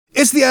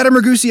It's the Adam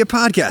Ragusia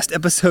Podcast,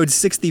 episode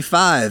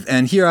 65,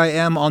 and here I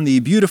am on the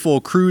beautiful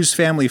Cruz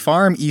family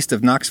farm east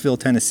of Knoxville,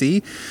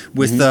 Tennessee,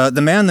 with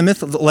the man, the myth,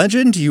 the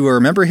legend. You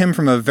remember him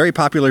from a very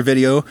popular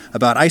video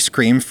about ice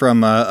cream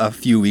from a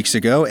few weeks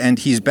ago, and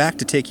he's back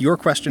to take your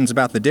questions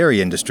about the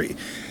dairy industry.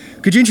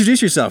 Could you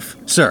introduce yourself,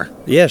 sir?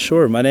 Yeah,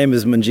 sure. My name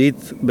is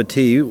Manjit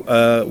Bati.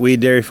 We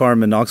dairy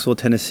farm in Knoxville,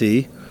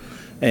 Tennessee,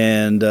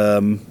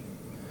 and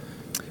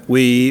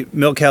we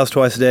milk cows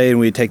twice a day, and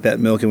we take that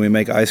milk and we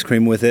make ice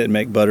cream with it and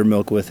make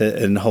buttermilk with it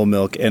and whole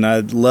milk. And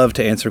I'd love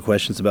to answer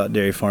questions about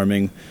dairy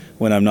farming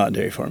when I'm not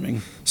dairy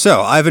farming.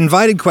 So I've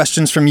invited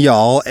questions from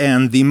y'all,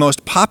 and the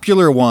most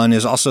popular one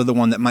is also the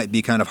one that might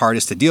be kind of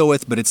hardest to deal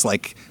with, but it's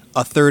like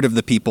a third of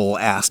the people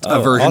asked a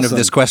version of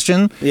this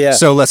question. Yeah.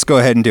 So let's go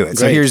ahead and do it. Great.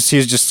 So here's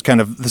just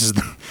kind of, this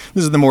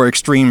is the more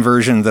extreme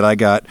version that I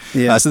got.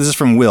 Yeah. So this is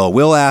from Will.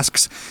 Will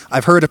asks,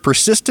 I've heard a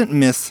persistent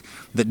myth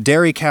that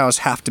dairy cows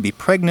have to be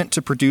pregnant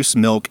to produce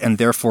milk and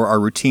therefore are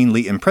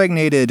routinely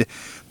impregnated.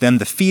 Then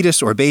the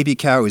fetus or baby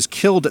cow is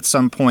killed at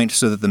some point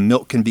so that the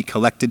milk can be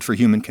collected for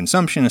human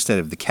consumption instead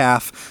of the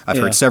calf. I've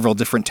heard several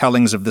different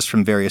tellings of this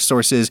from various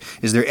sources.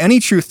 Is there any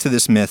truth to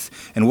this myth?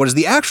 And what is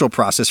the actual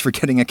process for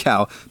getting a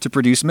cow to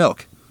produce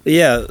milk?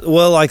 Yeah,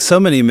 well, like so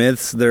many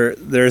myths,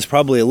 there's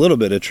probably a little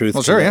bit of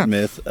truth to that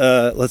myth.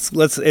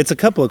 Let's. It's a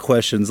couple of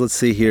questions. Let's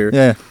see here.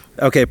 Yeah.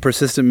 Okay,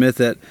 persistent myth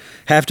that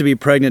have to be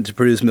pregnant to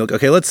produce milk.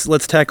 Okay,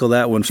 let's tackle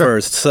that one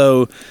first.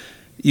 So,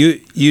 you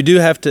do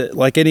have to,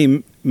 like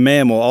any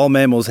mammal, all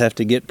mammals have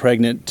to get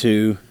pregnant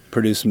to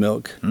produce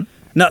milk. Hmm?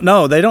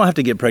 No, they don't have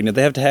to get pregnant.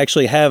 They have to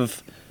actually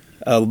have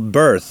a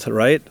birth,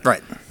 right?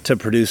 Right. To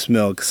produce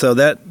milk. So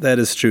that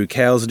is true.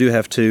 Cows do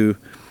have to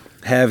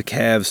have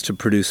calves to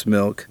produce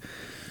milk.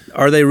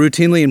 Are they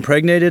routinely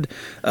impregnated?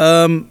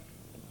 Well,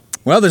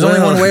 there's only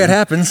one way it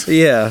happens.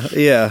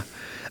 Yeah.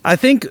 I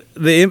think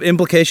the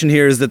implication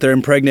here is that they're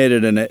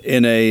impregnated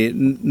in a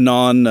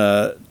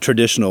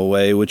non-traditional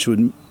way, which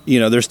would,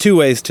 there's two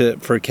ways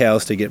for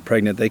cows to get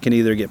pregnant. They can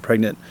either get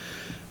pregnant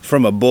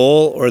from a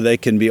bull or they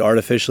can be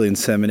artificially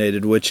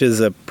inseminated, which is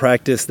a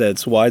practice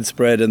that's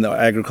widespread in the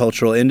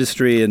agricultural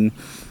industry and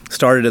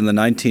started in the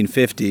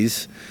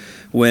 1950s.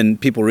 When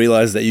people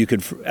realized that you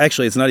could,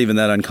 actually it's not even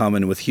that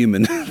uncommon with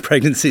human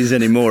pregnancies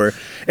anymore.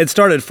 It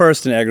started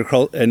first in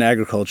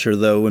agriculture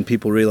though, when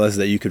people realized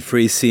that you could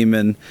freeze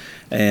semen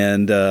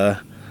and then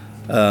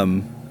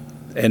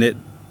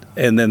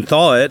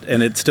thaw it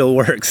and it still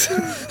works,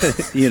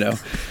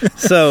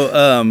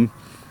 So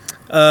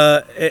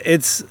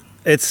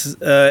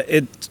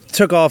it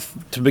took off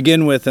to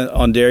begin with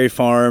on dairy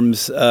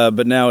farms,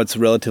 but now it's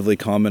relatively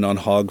common on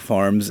hog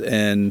farms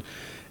and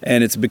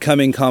it's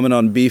becoming common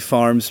on beef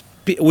farms.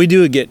 We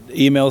do get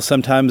emails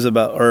sometimes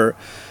or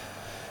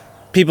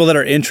people that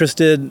are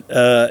interested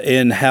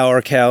in how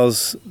our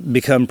cows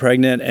become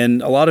pregnant,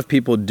 and a lot of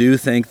people do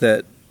think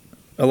that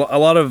a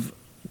lot of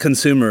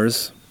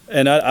consumers,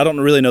 and I don't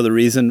really know the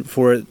reason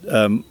for it,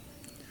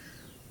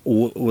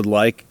 would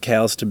like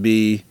cows to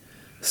be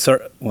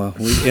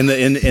in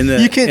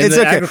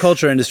the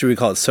agriculture industry we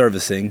call it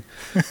servicing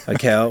a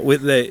cow.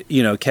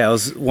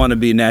 Cows want to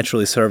be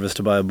naturally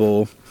serviced by a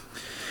bull.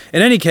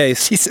 In any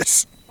case,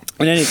 Jesus.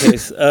 We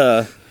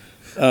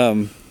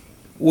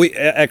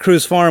at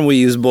Cruz Farm we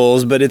use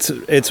bulls, but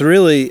it's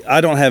really,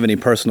 I don't have any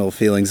personal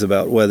feelings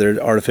about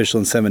whether artificial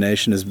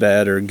insemination is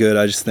bad or good.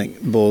 I just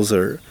think bulls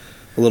are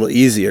a little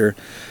easier.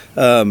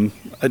 Do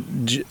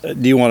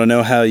you want to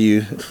know how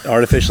you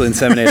artificially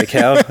inseminate a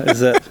cow?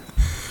 Is that?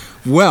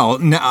 Well,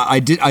 no, I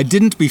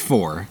didn't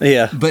before.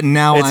 Yeah, but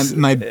now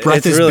my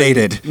breath is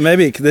bated.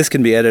 Maybe this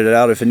can be edited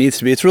out if it needs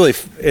to be. It's really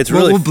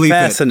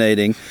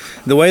fascinating.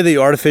 The way that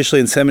you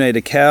artificially inseminate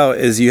a cow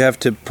is you have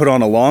to put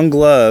on a long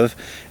glove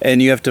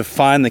and you have to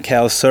find the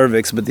cow's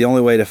cervix. But the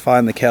only way to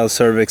find the cow's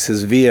cervix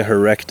is via her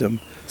rectum.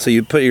 So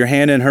you put your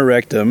hand in her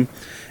rectum,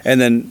 and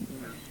then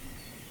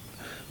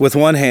with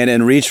one hand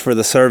and reach for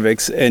the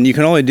cervix. And you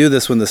can only do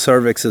this when the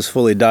cervix is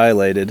fully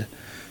dilated.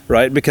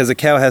 Right, because a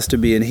cow has to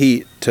be in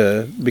heat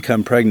to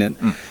become pregnant.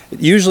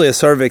 Usually a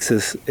cervix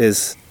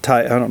is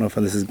tight. I don't know if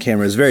this is a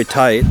camera. It's very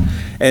tight,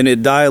 and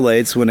it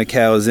dilates when a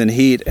cow is in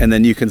heat, and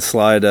then you can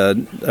slide a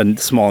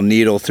small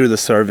needle through the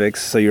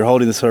cervix. So you're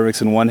holding the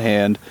cervix in one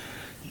hand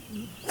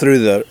through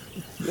the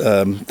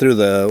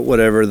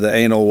whatever, the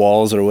anal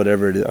walls or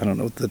whatever it is. I don't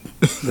know what the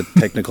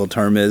technical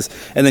term is.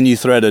 And then you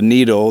thread a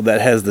needle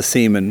that has the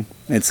semen.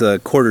 It's a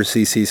 1/4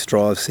 cc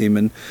straw of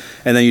semen,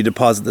 and then you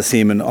deposit the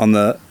semen on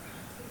the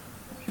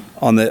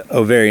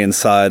ovarian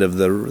side of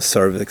the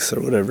cervix or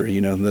whatever,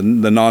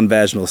 the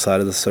non-vaginal side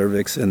of the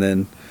cervix, and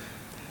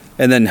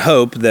then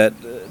hope that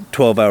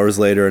 12 hours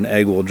later an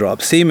egg will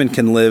drop. Semen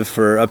can live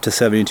for up to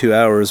 72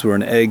 hours, where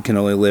an egg can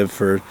only live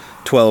for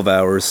 12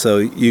 hours. So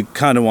you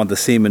kind of want the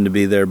semen to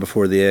be there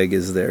before the egg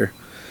is there.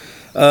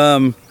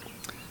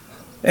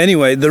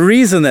 Anyway, the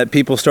reason that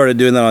people started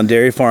doing that on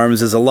dairy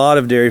farms is a lot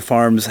of dairy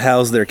farms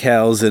house their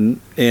cows in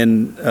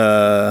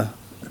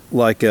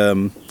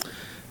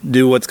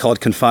do what's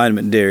called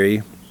confinement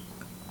dairy.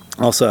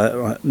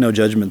 Also, no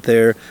judgment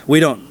there.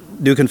 We don't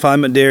do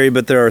confinement dairy,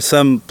 but there are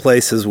some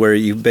places where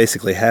you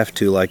basically have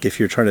to. Like if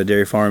you're trying to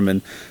dairy farm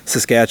in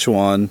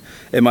Saskatchewan,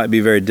 it might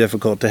be very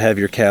difficult to have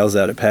your cows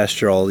out at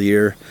pasture all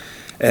year.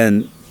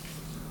 And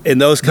in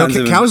those kinds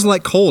of... Cows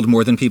like cold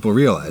more than people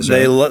realize,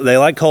 right? They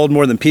like cold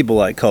more than people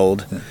like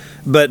cold. Yeah.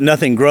 But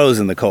nothing grows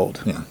in the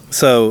cold. Yeah.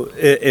 So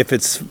if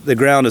the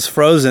ground is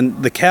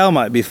frozen, the cow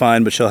might be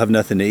fine, but she'll have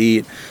nothing to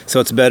eat. So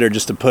it's better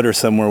just to put her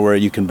somewhere where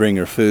you can bring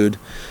her food.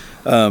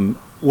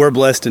 We're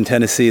blessed in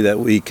Tennessee that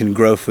we can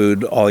grow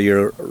food all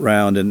year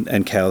round,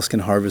 and cows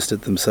can harvest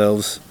it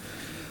themselves.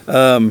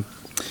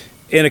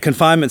 In a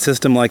confinement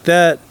system like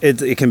that,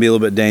 it can be a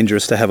little bit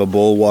dangerous to have a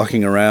bull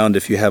walking around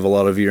if you have a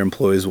lot of your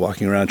employees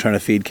walking around trying to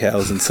feed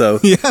cows, and so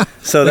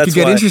so that's could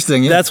get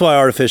interesting. Yeah. That's why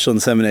artificial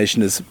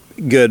insemination is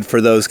good for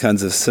those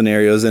kinds of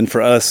scenarios, and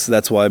for us,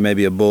 that's why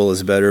maybe a bull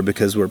is better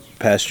because we're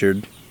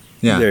pastured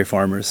dairy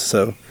farmers.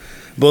 So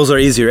bulls are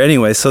easier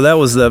anyway. So that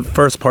was the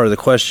first part of the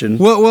question.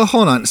 Well,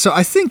 hold on. So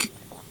I think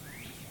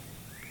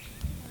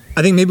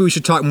maybe we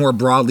should talk more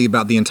broadly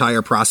about the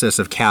entire process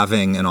of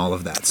calving and all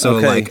of that.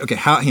 So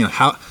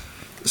how.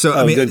 So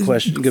I mean, good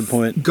question. Good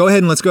point.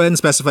 Let's go ahead and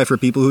specify for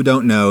people who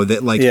don't know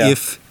that,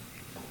 if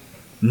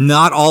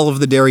not all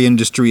of the dairy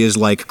industry is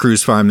like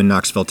Cruz Farm in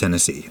Knoxville,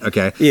 Tennessee.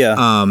 Okay. Yeah.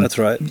 That's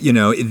right.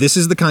 This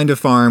is the kind of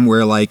farm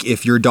where,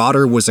 if your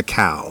daughter was a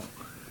cow,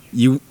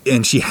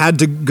 and she had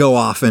to go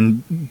off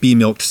and be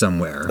milked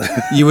somewhere,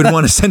 you would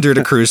want to send her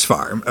to Cruz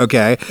Farm.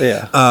 Okay.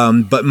 Yeah.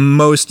 But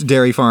most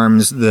dairy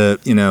farms,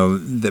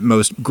 that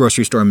most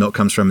grocery store milk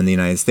comes from in the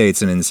United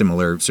States and in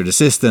similar sort of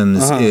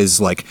systems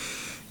is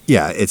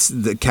it's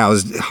the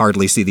cows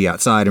hardly see the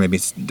outside, or maybe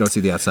don't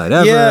see the outside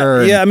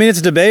ever. Yeah. I mean, it's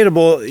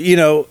debatable.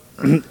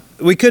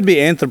 We could be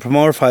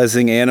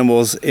anthropomorphizing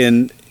animals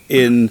in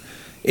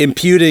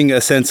imputing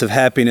a sense of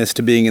happiness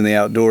to being in the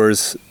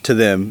outdoors to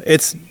them.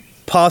 It's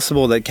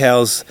possible that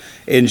cows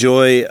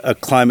enjoy a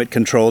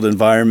climate-controlled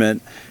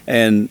environment,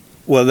 and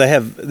they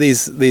have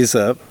these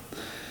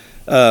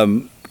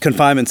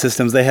confinement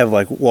systems. They have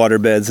water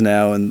beds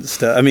now and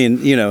stuff. I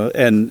mean,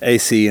 and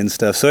AC and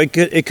stuff. So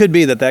it could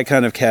be that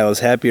kind of cow is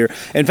happier.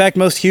 In fact,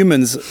 most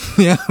humans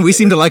we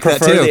seem to like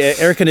that too. The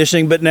air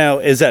conditioning. But now,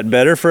 is that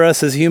better for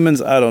us as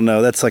humans? I don't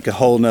know. That's a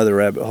whole nother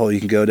rabbit hole you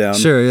can go down.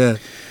 Sure, yeah.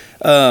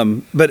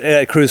 But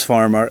at Cruz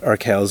Farm, our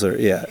cows are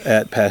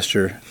at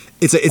pasture.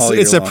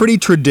 It's a pretty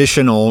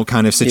traditional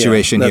kind of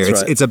situation here.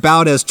 Right. It's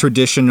about as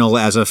traditional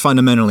as a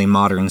fundamentally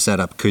modern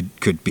setup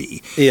could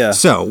be. Yeah.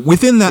 So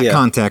within that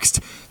context,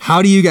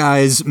 how do you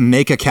guys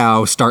make a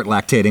cow start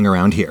lactating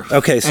around here?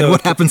 Okay. So and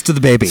what happens to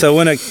the baby? So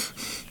when a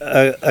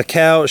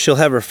cow, she'll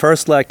have her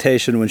first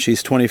lactation when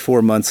she's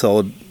 24 months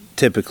old.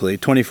 Typically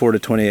 24 to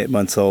 28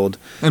 months old.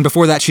 And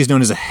before that, she's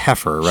known as a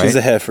heifer, right? She's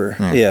a heifer,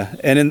 yeah.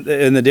 And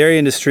in the dairy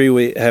industry,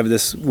 we have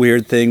this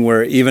weird thing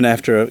where even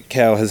after a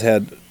cow has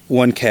had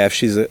one calf,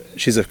 she's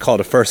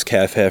called a first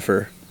calf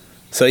heifer.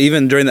 So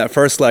even during that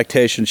first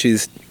lactation,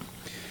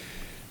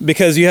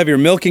 because you have your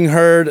milking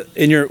herd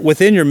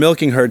within your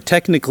milking herd.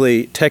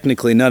 Technically,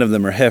 none of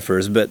them are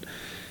heifers, but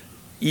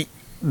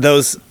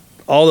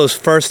all those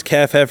first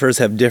calf heifers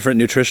have different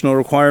nutritional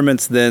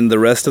requirements than the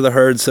rest of the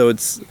herd. So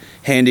it's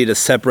handy to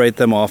separate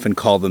them off and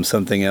call them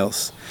something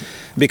else.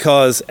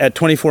 Because at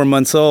 24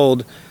 months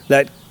old,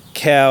 that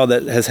cow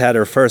that has had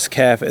her first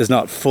calf is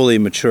not fully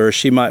mature.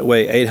 She might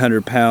weigh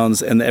 800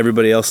 pounds and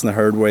everybody else in the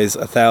herd weighs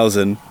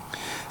 1,000.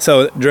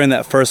 So during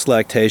that first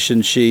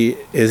lactation, she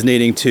is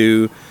needing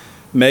to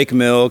make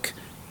milk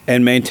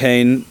and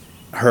maintain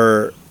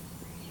her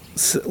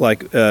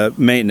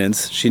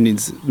maintenance. She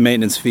needs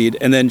maintenance feed,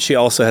 and then she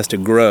also has to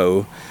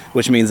grow,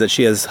 which means that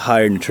she has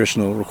higher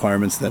nutritional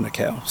requirements than a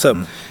cow.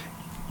 So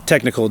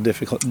technical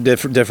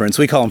difference.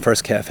 We call them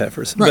first calf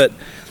heifers. Right.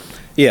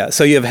 But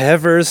so you have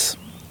heifers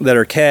that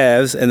are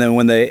calves, and then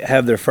when they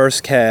have their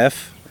first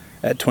calf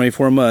at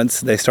 24 months,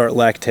 they start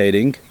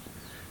lactating,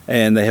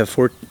 and they have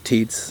 4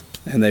 teats,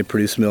 and they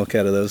produce milk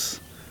out of those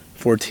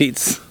 4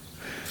 teats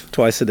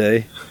twice a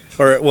day.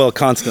 Or,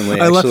 constantly,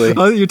 actually.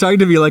 You're talking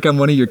to me like I'm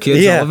one of your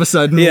kids all of a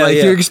sudden.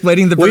 You're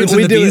explaining the birds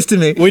and the bees to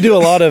me. We do a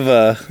lot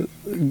of,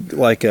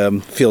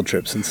 field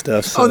trips and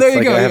stuff. So there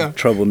you go. I have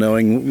trouble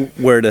knowing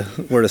where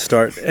to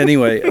start.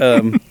 Anyway,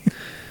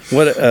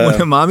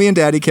 Mommy and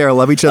Daddy care,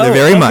 love each other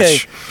very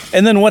much.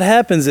 And then what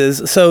happens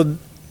is, if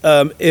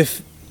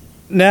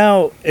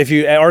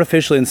you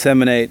artificially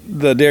inseminate,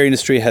 the dairy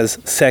industry has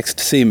sexed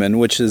semen,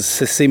 which is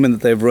semen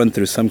that they've run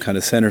through some kind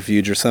of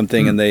centrifuge or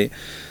something, and they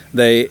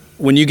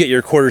when you get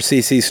your quarter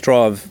cc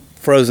straw of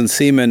frozen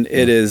semen,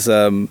 it is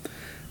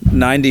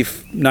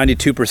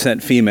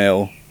 92%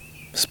 female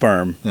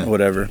sperm or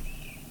whatever.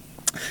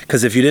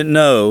 Because if you didn't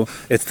know,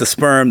 it's the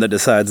sperm that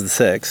decides the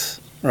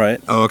sex,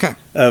 right? Oh, okay.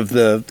 Of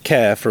the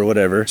calf or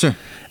whatever. Sure.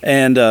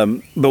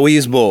 And but we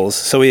use bulls,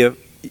 so we have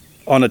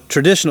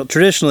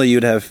traditionally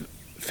you'd have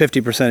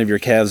 50% of your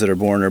calves that are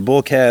born are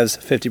bull calves,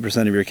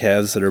 50% of your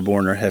calves that are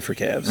born are heifer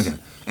calves. Okay.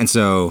 And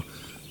so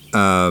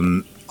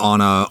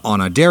on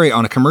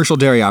a commercial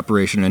dairy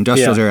operation, an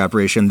industrial dairy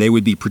operation, they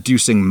would be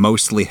producing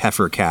mostly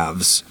heifer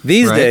calves.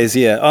 These right? days,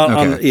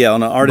 on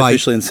an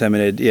artificially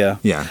inseminated,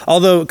 Yeah.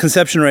 Although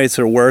conception rates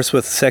are worse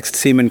with sexed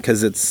semen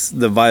because it's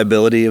the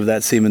viability of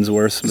that semen's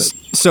worse. But.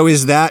 So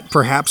is that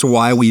perhaps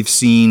why we've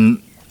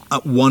seen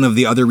one of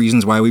the other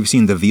reasons why we've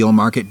seen the veal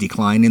market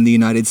decline in the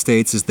United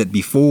States is that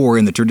before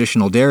in the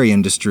traditional dairy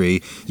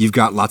industry, you've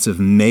got lots of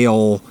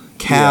male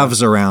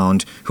calves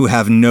around who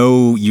have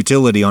no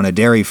utility on a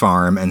dairy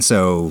farm, and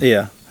so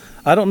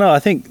I don't know. I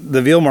think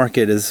the veal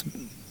market is.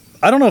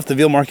 I don't know if the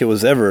veal market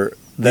was ever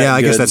that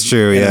I good guess that's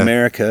true. in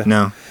America.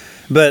 No,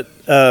 but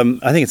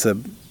I think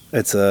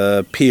it's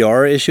a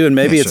PR issue, and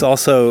maybe it's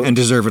also and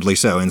deservedly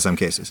so in some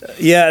cases.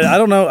 I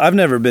don't know. I've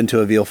never been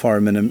to a veal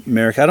farm in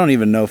America. I don't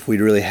even know if we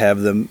really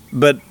have them,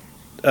 but.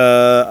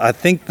 I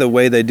think the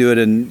way they do it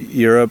in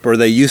Europe, or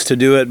they used to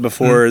do it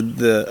before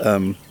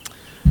the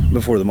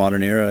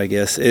modern era, I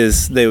guess,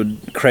 is they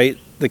would crate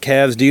the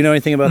calves. Do you know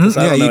anything about this?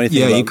 I don't know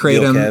anything about you crate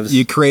veal them. calves.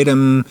 You crate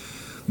them.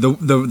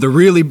 The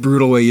really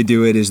brutal way you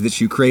do it is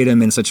that you crate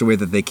them in such a way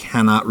that they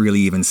cannot really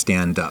even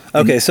stand up.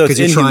 Okay, so it's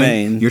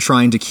inhumane. You're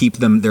trying to keep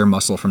their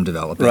muscle from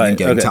developing and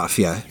getting tough.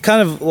 Yeah,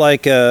 kind of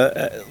like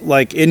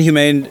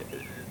inhumane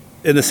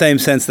in the same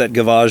sense that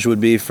gavage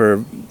would be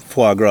for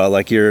foie gras.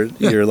 Like you're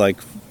like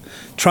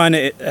trying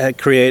to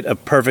create a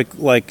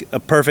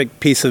perfect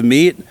piece of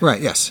meat.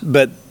 Right. Yes.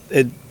 But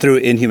through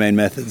inhumane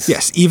methods.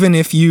 Yes, even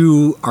if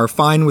you are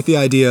fine with the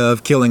idea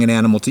of killing an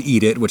animal to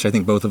eat it, which I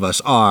think both of us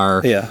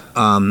are,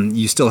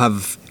 you still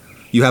have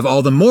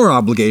all the more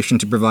obligation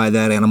to provide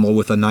that animal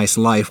with a nice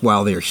life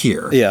while they're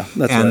here. Yeah,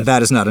 that's right. And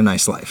that is not a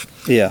nice life.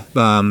 Yeah.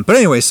 But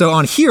anyway, so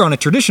on a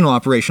traditional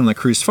operation like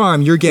Cruz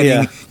Farm, you're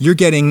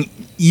getting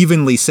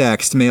evenly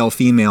sexed male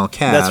female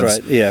calves. That's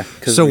right. Yeah.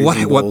 So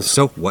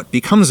what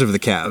becomes of the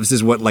calves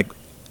is what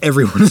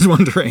everyone is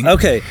wondering.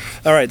 Okay.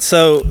 All right.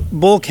 So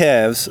bull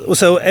calves.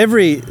 So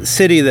every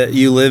city that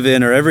you live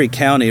in or every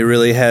county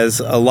really has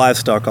a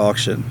livestock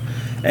auction.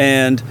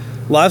 And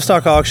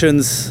livestock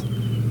auctions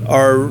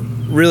are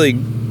really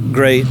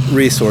great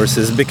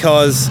resources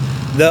because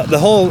the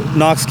whole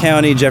Knox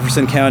County,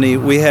 Jefferson County,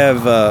 we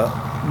have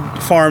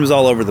farms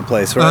all over the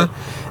place, right?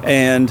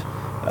 And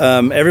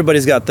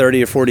everybody's got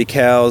 30 or 40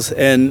 cows.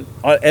 And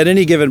at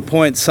any given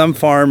point, some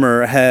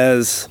farmer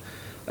has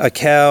a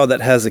cow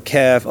that has a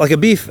calf, like a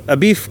beef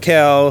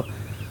cow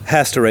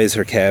has to raise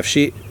her calf.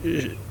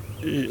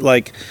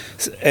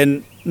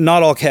 And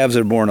not all calves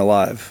are born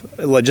alive.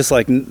 It's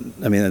like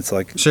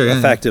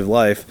a fact of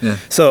life. Yeah.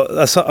 So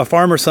a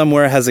farmer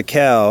somewhere has a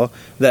cow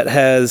that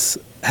has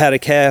had a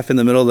calf in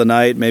the middle of the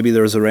night. Maybe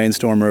there was a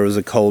rainstorm or it was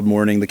a cold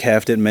morning. The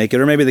calf didn't make it,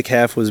 or maybe the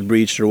calf was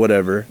breached or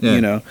whatever,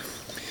 And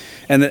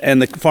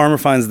the farmer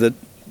finds the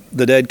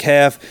dead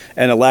calf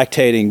and a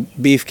lactating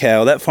beef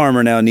cow. That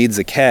farmer now needs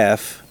a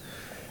calf.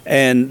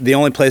 And the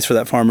only place for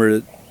that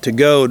farmer to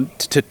go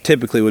to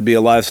typically would be a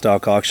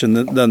livestock auction.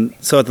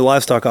 So at the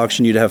livestock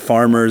auction, you'd have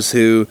farmers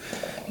who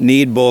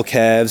need bull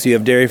calves. You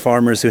have dairy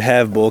farmers who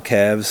have bull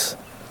calves.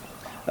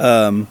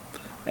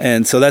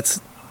 And so that's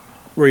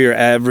where your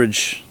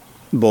average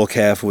bull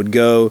calf would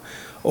go.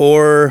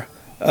 Or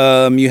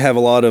you have a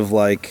lot of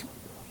we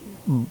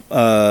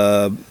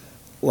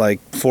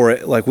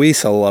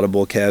sell a lot of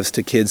bull calves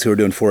to kids who are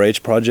doing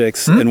 4-H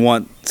projects and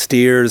want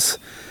steers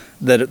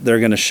that they're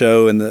going to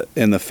show in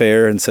the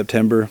fair in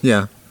September.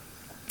 Yeah,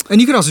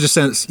 and you could also just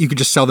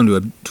sell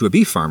them to a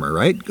beef farmer,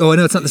 right? Oh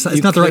no, it's not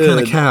the right kind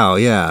of cow.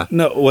 Yeah.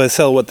 No,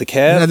 sell what, the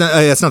calf? No,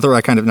 it's not the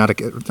right kind of not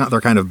the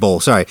right kind of bull.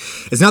 Sorry,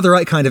 it's not the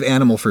right kind of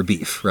animal for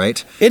beef,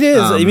 right? It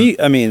is.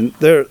 I mean,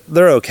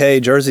 they're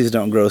okay. Jerseys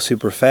don't grow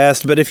super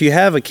fast, but if you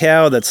have a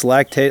cow that's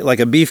lactate, like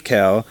a beef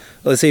cow,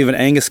 let's say even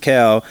Angus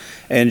cow,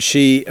 and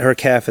her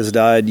calf has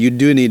died, you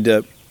do need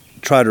to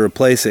try to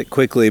replace it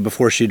quickly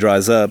before she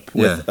dries up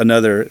with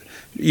another.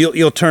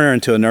 You'll turn her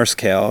into a nurse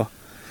cow,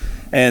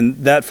 and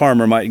that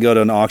farmer might go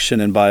to an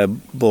auction and buy a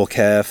bull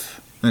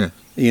calf. Okay.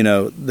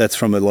 That's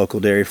from a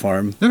local dairy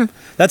farm. Okay.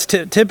 That's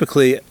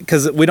typically,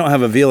 because we don't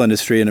have a veal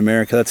industry in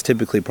America. That's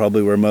typically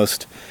probably where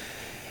most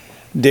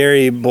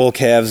dairy bull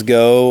calves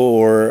go,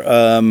 or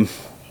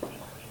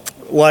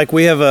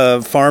we have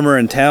a farmer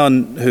in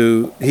town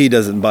who he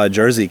doesn't buy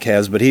Jersey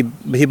calves, but he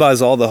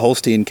buys all the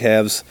Holstein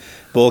calves.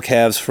 Bull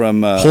calves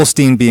from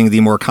Holstein being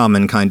the more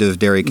common kind of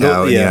dairy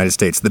cow in the United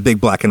States, the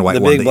big black and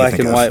white one. The big black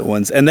and white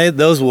ones, and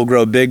those will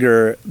grow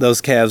bigger.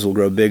 Those calves will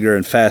grow bigger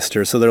and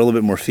faster, so they're a little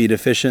bit more feed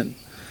efficient.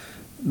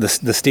 The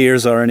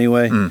steers are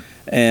anyway,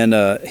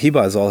 and he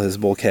buys all his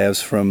bull calves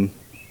from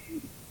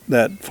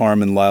that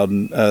farm in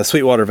Loudon,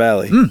 Sweetwater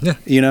Valley.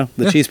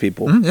 The cheese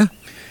people.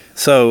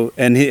 So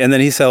and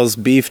then he sells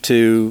beef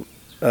to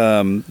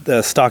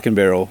the Stock and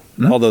Barrel,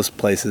 all those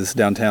places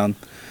downtown.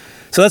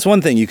 So that's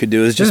one thing you could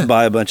do is just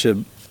buy a bunch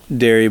of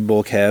dairy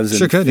bull calves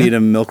and feed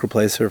them milk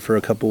replacer for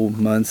a couple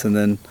months, and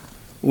then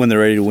when they're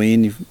ready to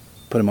wean, you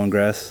put them on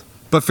grass.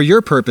 But for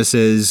your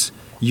purposes,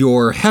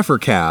 your heifer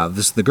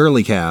calves, the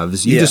girly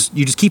calves, you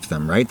just keep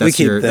them, right? That's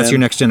your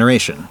next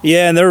generation.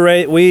 Yeah, and they're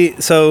right.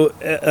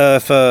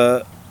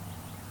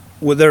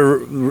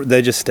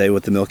 they just stay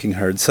with the milking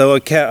herd. So a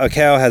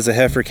cow has a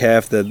heifer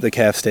calf. The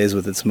calf stays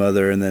with its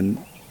mother, and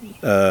then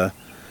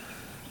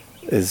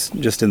is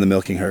just in the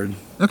milking herd.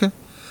 Okay.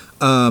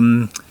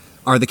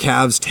 Are the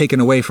calves taken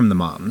away from the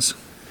moms?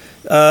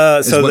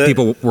 So what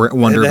people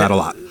wonder about a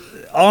lot.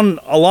 On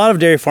a lot of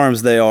dairy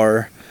farms, they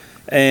are,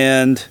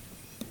 and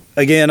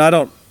again, I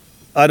don't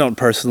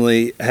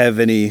personally have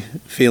any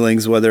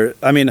feelings whether.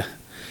 I mean,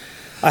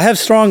 I have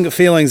strong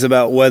feelings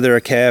about whether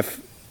a calf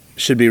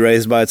should be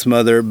raised by its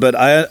mother, but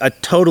I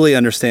totally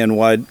understand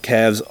why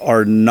calves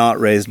are not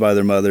raised by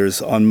their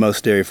mothers on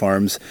most dairy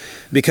farms,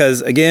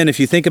 because again, if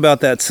you think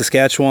about that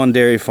Saskatchewan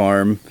dairy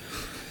farm.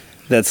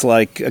 That's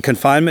like a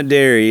confinement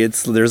dairy.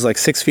 There's like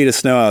 6 feet of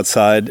snow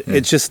outside. Yeah.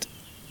 It's just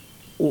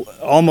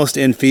almost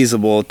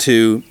infeasible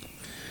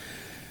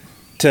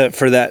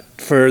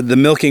for the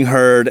milking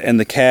herd and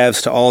the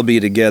calves to all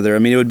be together. I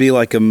mean, it would be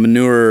like a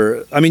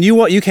manure. I mean,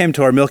 you came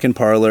to our milking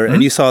parlor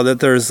and you saw that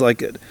there's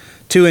like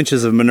 2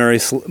 inches of manure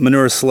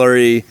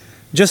slurry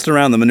just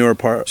around the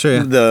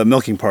the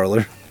milking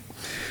parlor,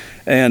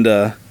 and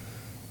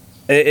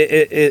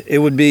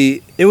it would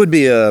be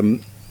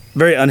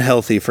very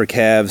unhealthy for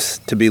calves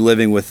to be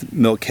living with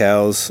milk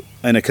cows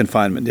in a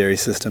confinement dairy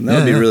system. That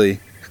would be really.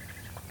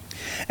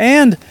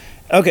 And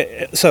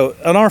okay, so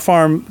on our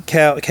farm,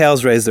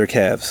 cows raise their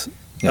calves.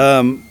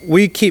 Yeah.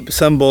 We keep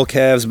some bull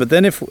calves, but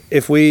then if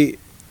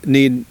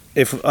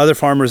other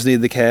farmers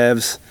need the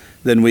calves,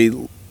 then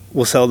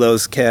we'll sell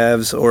those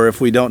calves. Or if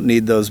we don't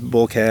need those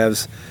bull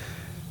calves,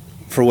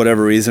 for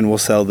whatever reason, we'll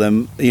sell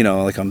them.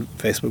 Like on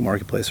Facebook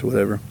Marketplace or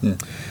whatever. Yeah.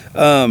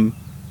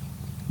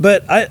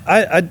 But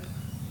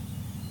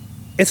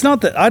it's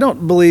not that I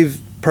don't believe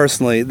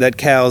personally that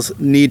cows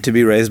need to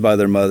be raised by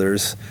their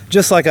mothers,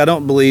 just like I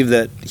don't believe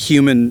that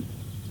human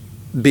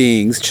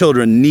beings,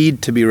 children,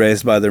 need to be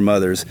raised by their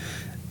mothers.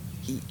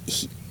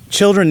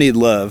 Children need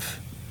love.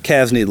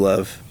 Calves need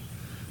love.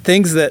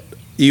 Things that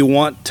you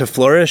want to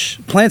flourish,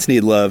 plants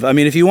need love. I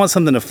mean, if you want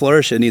something to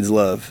flourish, it needs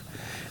love.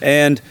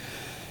 And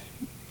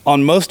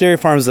on most dairy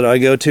farms that I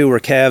go to where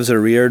calves are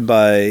reared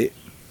by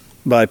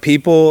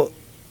people,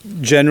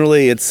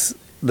 generally it's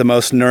the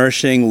most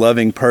nourishing,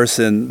 loving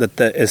person that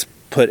is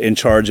put in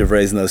charge of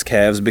raising those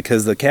calves,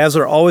 because the calves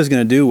are always going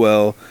to do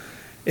well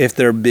if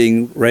they're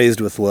being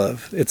raised with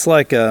love. It's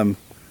like,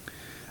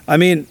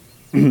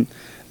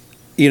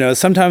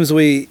 sometimes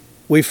we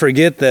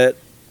forget that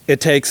it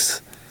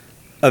takes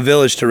a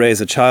village to raise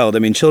a child. I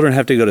mean, children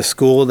have to go to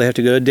school, they have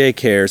to go to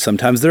daycare.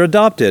 Sometimes they're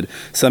adopted.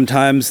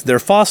 Sometimes they're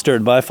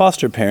fostered by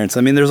foster parents.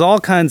 I mean, there's all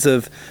kinds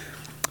of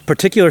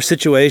particular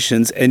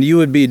situations, and you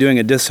would be doing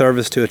a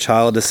disservice to a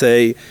child to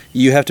say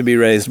you have to be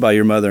raised by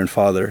your mother and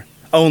father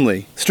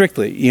only,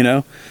 strictly,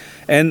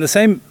 And the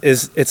same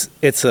is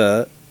it's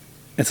a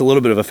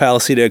little bit of a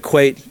fallacy to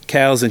equate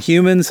cows and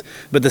humans,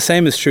 but the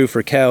same is true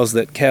for cows,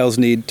 that cows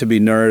need to be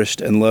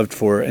nourished and loved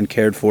for and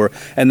cared for,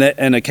 and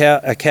a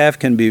calf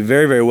can be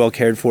very, very well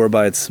cared for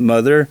by its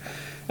mother,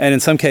 and in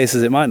some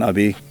cases it might not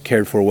be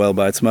cared for well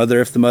by its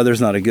mother if the mother's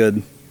not a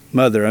good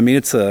mother. I mean,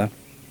 it's a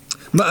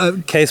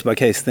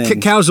case-by-case thing.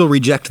 Cows will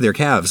reject their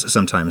calves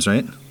sometimes,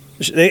 right?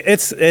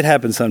 It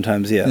happens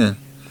sometimes, yeah.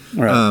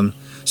 Right.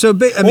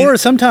 Or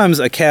sometimes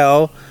a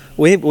cow,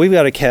 we've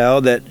got a cow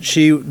that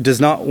she does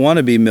not want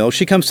to be milked.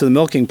 She comes to the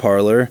milking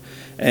parlor,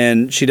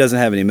 and she doesn't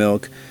have any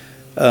milk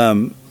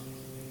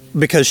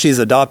because she's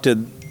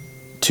adopted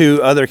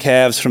 2 other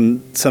calves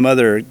from some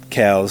other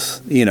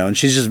cows, and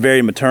she's just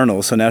very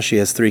maternal, so now she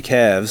has 3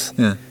 calves.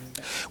 Yeah.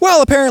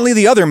 Well, apparently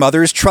the other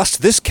mothers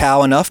trust this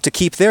cow enough to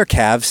keep their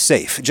calves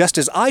safe, just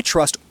as I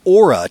trust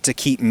Aura to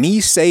keep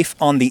me safe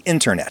on the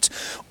internet.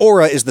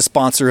 Aura is the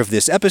sponsor of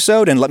this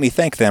episode, and let me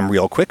thank them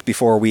real quick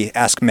before we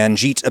ask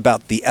Manjit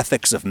about the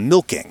ethics of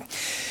milking.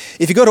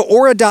 If you go to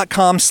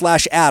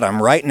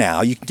aura.com/Adam right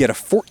now, you can get a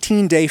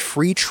 14-day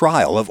free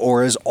trial of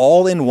Aura's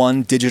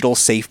all-in-one digital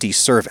safety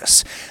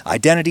service.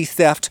 Identity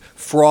theft,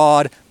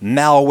 fraud,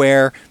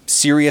 malware,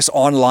 serious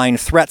online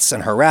threats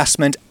and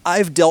harassment,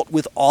 I've dealt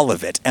with all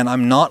of it, and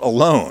I'm not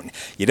alone.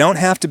 You don't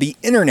have to be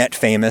internet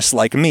famous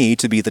like me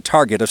to be the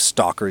target of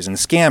stalkers and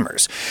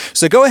scammers.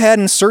 So go ahead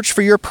and search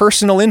for your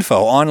personal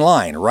info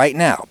online right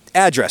now.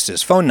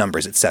 Addresses, phone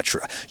numbers,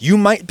 etc. You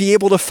might be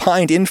able to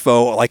find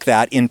info like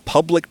that in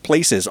public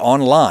places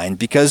online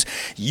because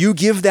you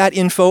give that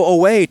info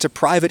away to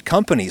private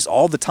companies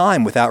all the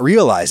time without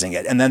realizing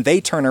it, and then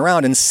they turn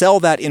around and sell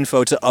that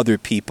info to other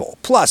people.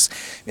 Plus,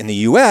 in the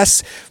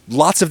U.S.,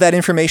 lots of that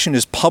information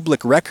is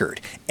public record.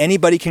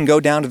 Anybody can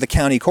go down to the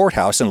county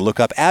courthouse and look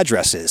up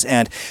addresses,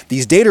 and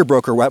these data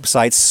broker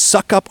websites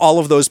suck up all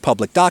of those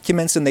public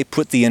documents and they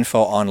put the info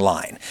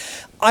online.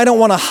 I don't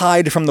want to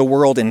hide from the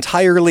world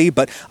entirely,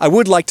 but I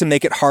would like to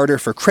make it harder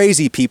for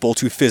crazy people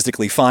to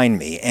physically find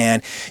me.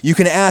 And you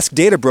can ask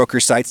data broker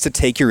sites to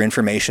take your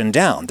information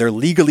down. They're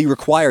legally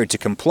required to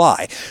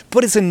comply.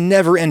 But it's a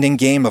never-ending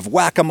game of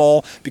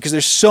whack-a-mole because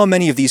there's so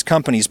many of these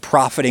companies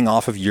profiting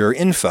off of your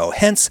info.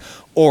 Hence,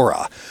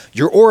 Aura.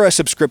 Your Aura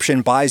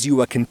subscription buys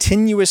you a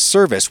continuous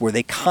service where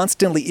they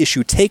constantly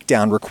issue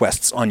takedown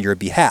requests on your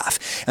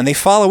behalf, and they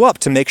follow up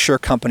to make sure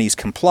companies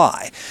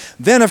comply.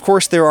 Then, of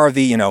course, there are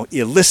the,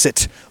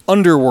 illicit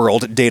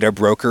underworld data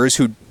brokers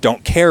who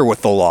don't care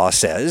what the law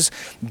says.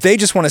 They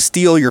just want to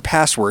steal your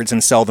passwords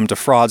and sell them to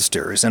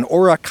fraudsters, and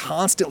Aura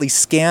constantly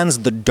scans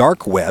the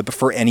dark web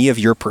for any of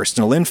your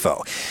personal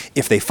info.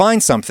 If they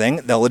find something,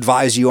 they'll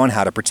advise you on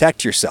how to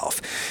protect yourself.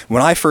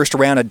 When I first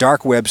ran a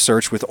dark web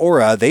search with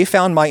Aura, they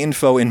found my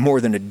info in more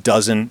than a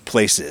dozen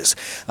places.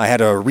 I had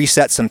to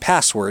reset some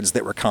passwords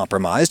that were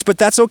compromised, but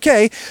that's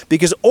okay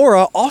because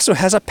Aura also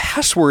has a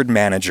password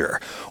manager.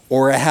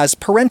 Aura has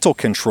parental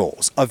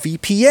controls, a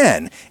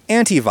VPN,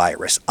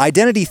 antivirus,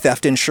 identity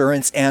theft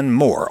insurance, and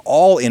more,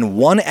 all in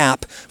one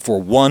app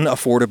for one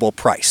affordable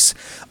price.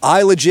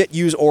 I legit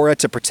use Aura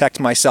to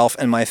protect myself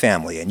and my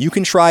family, and you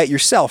can try it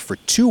yourself for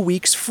 2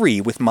 weeks free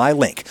with my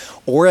link,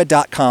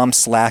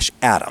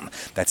 aura.com/Adam.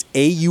 That's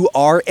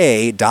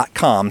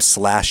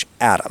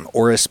AURA.com/Adam.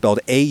 Aura is spelled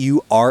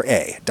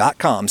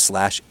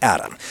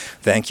AURA.com/Adam.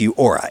 Thank you,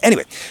 Aura.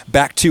 Anyway,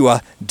 back to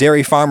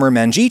dairy farmer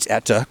Manjit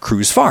at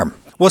Cruz Farm.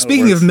 Well,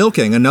 speaking of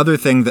milking, another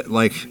thing that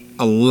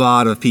a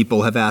lot of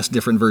people have asked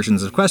different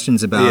versions of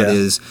questions about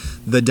is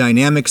the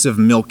dynamics of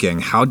milking.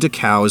 How do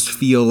cows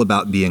feel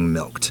about being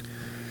milked?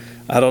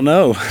 I don't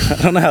know. I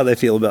don't know how they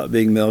feel about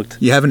being milked.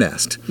 You haven't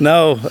asked.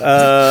 No.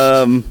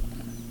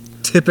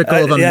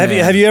 Typical of a man.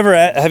 Have you ever?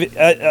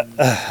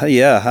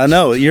 Yeah, I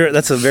know.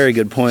 That's a very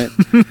good point.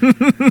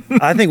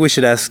 I think we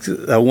should ask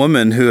a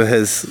woman who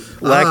has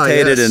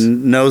lactated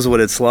and knows what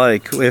it's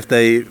like if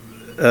they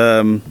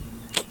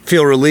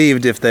feel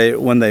relieved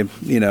when they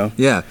nurse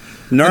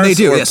and they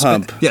do, or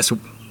pump. Yes.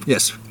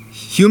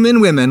 Human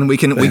women, we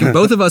can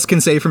both of us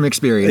can say from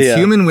experience. Yeah.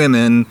 Human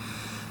women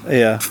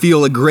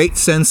feel a great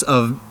sense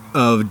of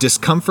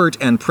discomfort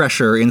and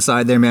pressure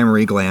inside their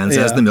mammary glands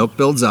as the milk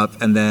builds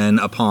up, and then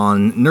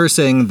upon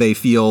nursing, they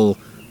feel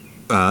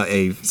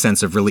a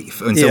sense of relief.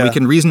 And so we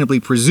can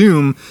reasonably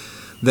presume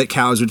that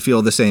cows would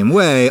feel the same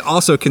way,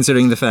 also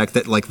considering the fact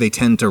that they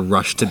tend to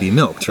rush to be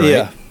milked, right?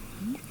 Yeah.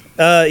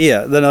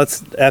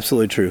 That's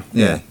absolutely true.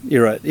 Yeah,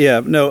 you're right.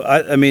 Yeah, no,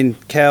 I mean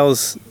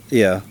cows.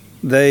 Yeah,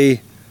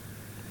 they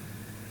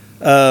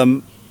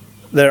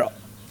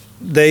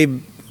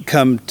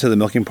come to the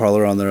milking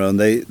parlor on their own.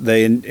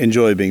 They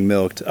enjoy being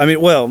milked. I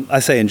mean, well, I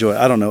say enjoy.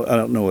 I don't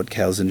know what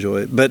cows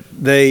enjoy, but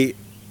they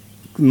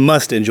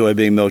must enjoy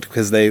being milked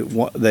because they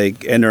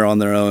enter on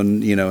their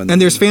own,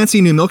 And there's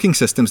fancy new milking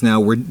systems now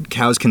where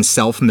cows can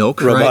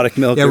self-milk, robotic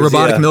milkers. Yeah,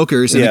 robotic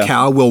milkers, and a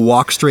cow will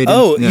walk straight in.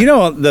 Oh,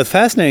 the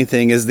fascinating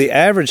thing is the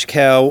average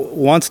cow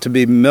wants to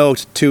be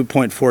milked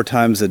 2.4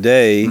 times a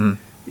day,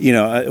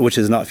 which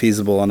is not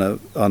feasible on a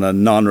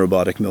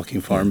non-robotic milking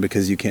farm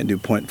because you can't do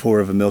 0.4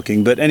 of a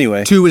milking. But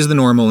anyway. 2 is the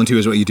normal and 2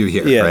 is what you do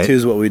here, right? 2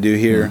 is what we do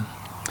here.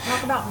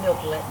 Talk about milk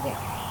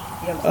letdown.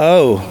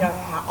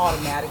 How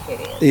automatic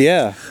it is.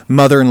 Yeah.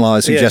 Mother-in-law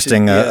is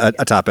suggesting a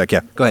topic.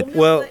 Yeah, go ahead.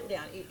 Well,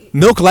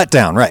 milk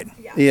letdown, right.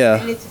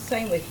 Yeah. And it's the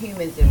same with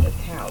humans and with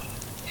cows.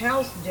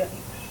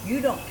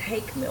 You don't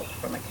take milk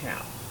from a cow.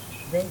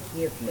 They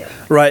give milk.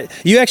 Right.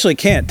 You actually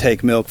can't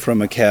take milk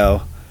from a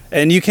cow.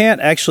 And you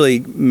can't actually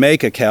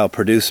make a cow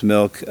produce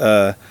milk.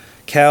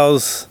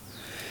 Cows,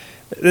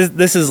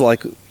 this is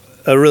like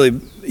a really,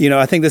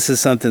 I think this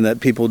is something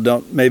that people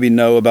don't maybe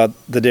know about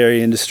the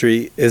dairy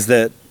industry, is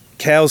that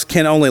cows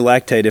can only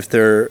lactate if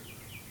they're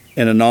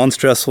in a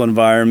non-stressful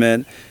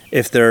environment,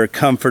 if they're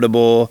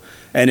comfortable,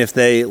 and if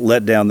they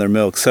let down their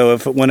milk. So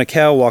when a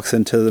cow walks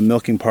into the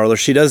milking parlor,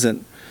 she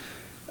doesn't,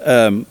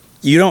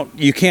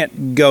 you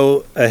can't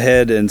go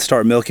ahead and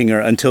start milking her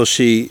until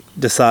she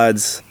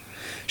decides.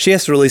 She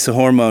has to release a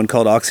hormone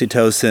called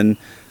oxytocin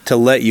to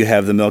let you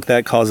have the milk.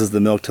 That causes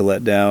the milk to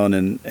let down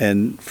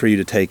and for you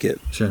to take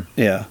it. Sure.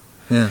 Yeah.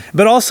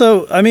 But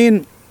also, I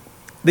mean,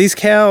 these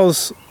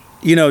cows,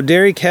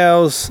 dairy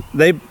cows,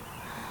 they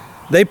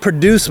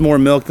produce more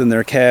milk than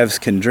their calves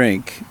can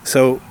drink.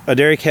 So a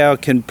dairy cow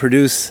can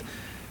produce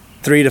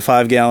 3 to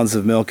 5 gallons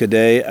of milk a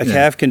day. A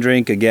calf can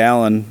drink a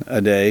gallon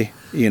a day.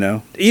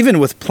 Even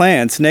with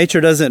plants,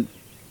 nature doesn't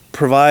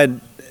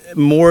provide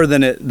more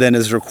than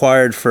is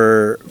required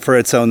for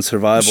its own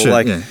survival. Sure,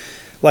 I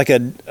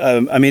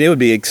mean, it would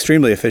be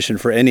extremely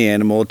efficient for any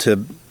animal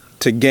to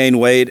gain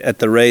weight at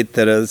the rate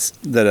that a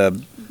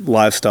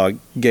livestock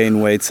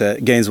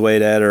gains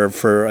weight at, or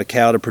for a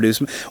cow to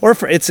produce,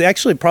 it's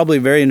actually probably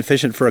very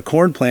inefficient for a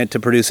corn plant to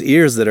produce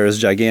ears that are as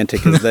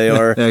gigantic as they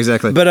are. Yeah,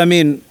 exactly. But I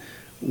mean,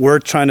 we're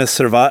trying to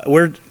survive.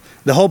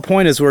 The whole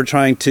point is we're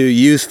trying to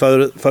use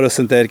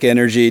photosynthetic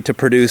energy to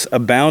produce a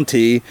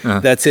bounty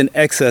that's in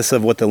excess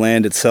of what the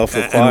land itself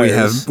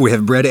requires. And we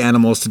have bred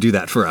animals to do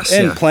that for us.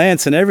 And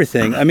plants and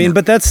everything. I mean,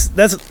 but that's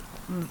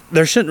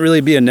there shouldn't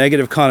really be a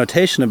negative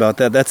connotation about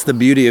that. That's the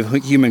beauty of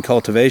human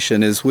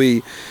cultivation, is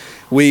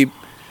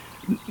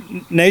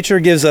nature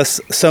gives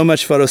us so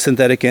much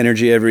photosynthetic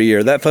energy every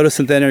year. That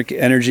photosynthetic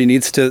energy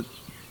needs to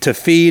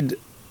feed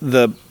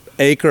the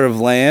acre of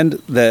land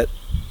that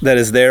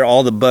is there,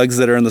 all the bugs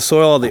that are in the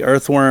soil, all the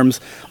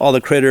earthworms, all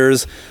the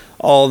critters,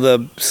 all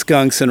the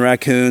skunks and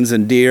raccoons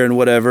and deer and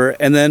whatever.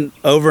 And then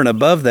over and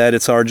above that,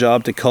 it's our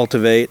job to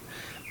cultivate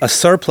a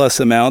surplus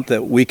amount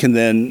that we can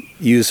then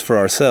use for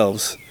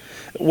ourselves.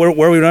 Where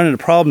we run into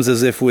problems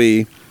is if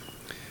we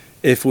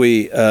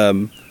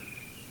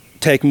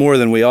take more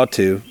than we ought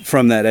to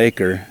from that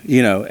acre,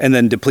 and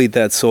then deplete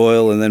that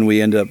soil, and then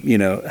we end up,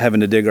 having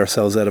to dig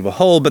ourselves out of a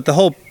hole. But the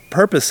whole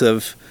purpose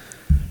of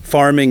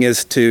farming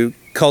is to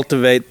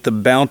cultivate the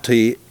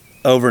bounty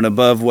over and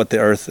above what the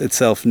earth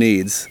itself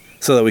needs,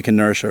 so that we can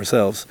nourish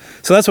ourselves.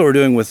 So that's what we're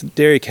doing with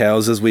dairy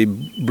cows, is we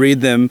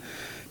breed them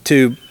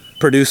to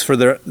produce for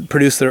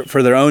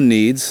their own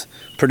needs,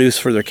 produce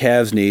for their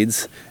calves'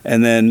 needs,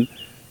 and then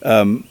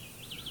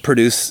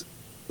produce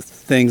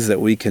things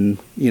that we can,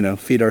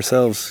 feed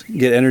ourselves,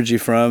 get energy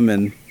from,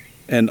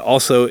 and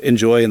also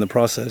enjoy in the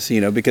process,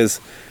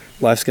 because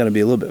life's got to be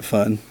a little bit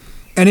fun.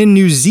 And in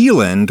New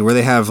Zealand, where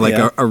they have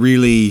a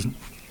really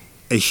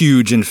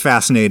huge and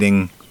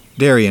fascinating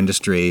dairy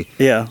industry,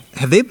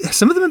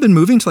 some of them have been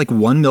moving to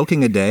 1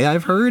 milking a day,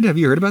 I've heard. Have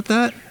you heard about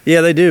that?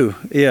 Yeah, they do.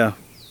 Yeah.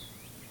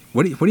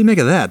 What do you make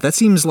of that? That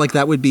seems like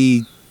that would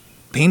be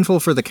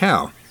painful for the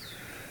cow.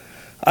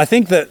 I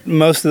think that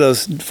most of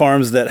those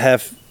farms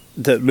that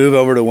move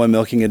over to 1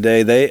 milking a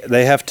day,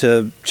 they have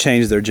to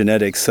change their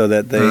genetics so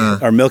that they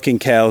are milking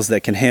cows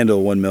that can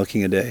handle 1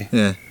 milking a day.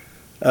 Yeah.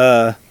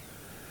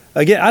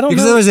 Again, I don't know.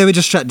 Because otherwise they would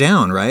just shut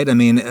down, right? I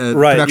mean,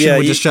 production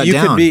would just shut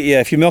down.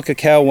 If you milk a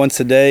cow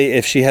once a day,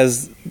 if she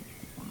has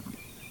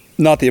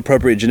not the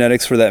appropriate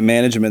genetics for that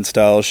management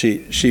style,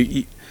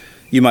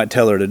 you might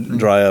tell her to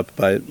dry up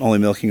by only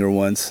milking her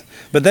once.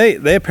 But they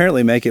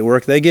apparently make it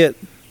work. They get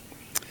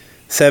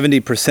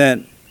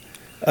 70%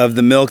 of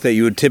the milk that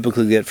you would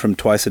typically get from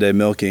twice a day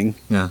milking.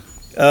 Yeah.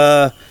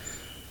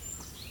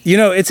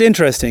 It's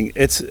interesting.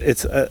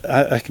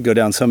 I could go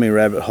down so many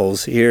rabbit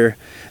holes here.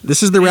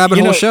 This is the rabbit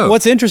hole show.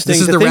 What's interesting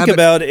to think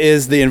about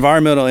is the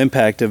environmental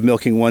impact of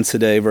milking once a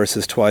day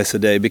versus twice a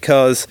day.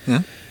 Because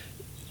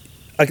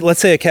let's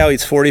say a cow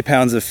eats 40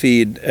 pounds of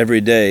feed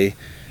every day.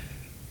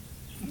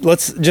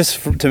 Let's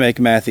to make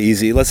math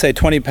easy. Let's say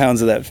 20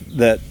 pounds of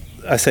that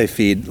I say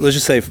feed. Let's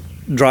just say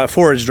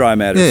forage dry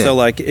matter. Yeah.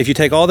 So if you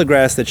take all the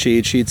grass that she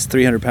eats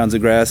 300 pounds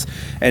of grass,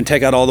 and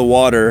take out all the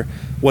water,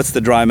 what's the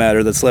dry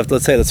matter that's left?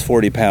 Let's say that's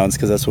 40 pounds,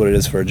 because that's what it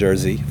is for a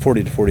Jersey,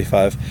 40 to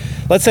 45.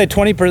 Let's say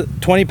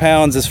 20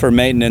 pounds is for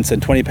maintenance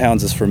and 20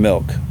 pounds is for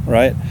milk,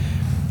 right?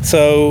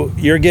 So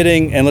you're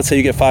getting, and let's say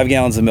you get 5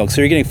 gallons of milk. So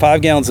you're getting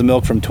 5 gallons of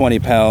milk from 20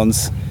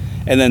 pounds,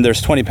 and then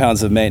there's 20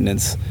 pounds of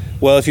maintenance.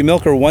 Well, if you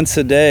milk her once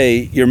a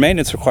day, your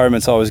maintenance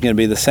requirement's always going to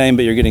be the same,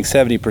 but you're getting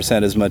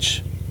 70% as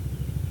much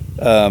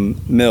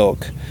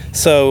milk.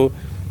 So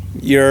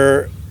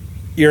it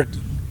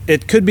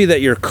could be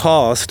that your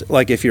cost,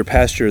 if your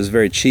pasture is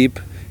very cheap,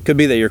 could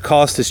be that your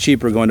cost is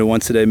cheaper going to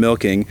once a day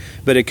milking,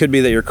 but it could be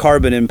that your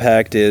carbon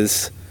impact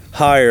is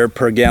higher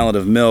per gallon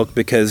of milk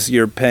because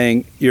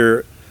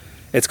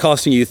it's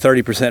costing you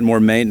 30% more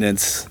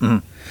maintenance.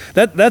 Mm-hmm.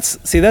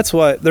 That's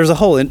why there's a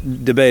whole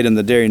debate in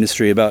the dairy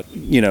industry about,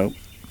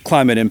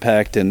 climate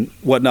impact and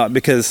whatnot,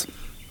 because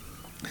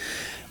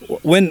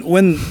when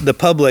the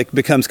public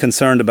becomes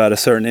concerned about a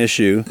certain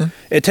issue,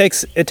 it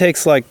takes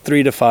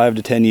 3 to 5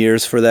 to 10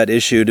 years for that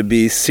issue to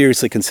be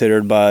seriously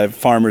considered by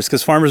farmers,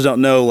 because farmers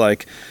don't know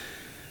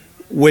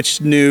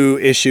which new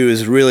issue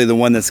is really the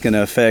one that's going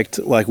to affect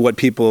what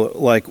people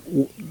the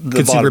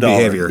consumer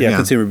behavior. Yeah,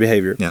 consumer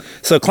behavior. Yeah.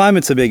 So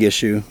climate's a big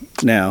issue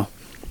now.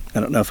 I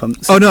don't know if I'm.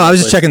 Oh no, I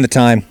was just checking the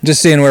time,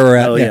 just seeing where we're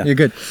at. Oh, yeah. You're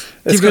good.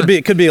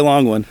 It could be a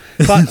long one.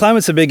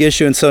 Climate's a big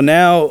issue, and so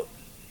now.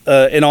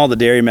 In all the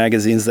dairy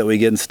magazines that we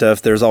get and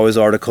stuff, there's always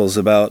articles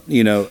about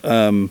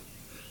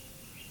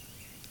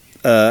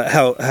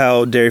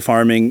how dairy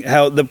farming,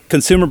 how the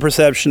consumer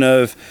perception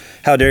of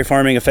how dairy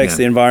farming affects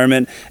the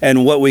environment,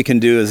 and what we can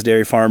do as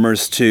dairy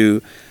farmers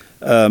to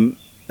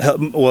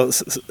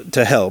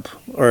help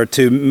or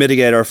to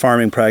mitigate our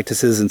farming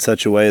practices in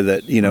such a way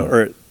that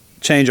or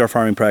change our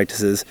farming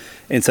practices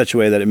in such a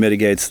way that it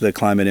mitigates the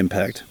climate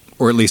impact,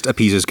 or at least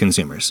appeases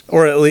consumers.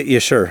 Or at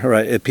least,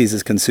 it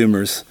appeases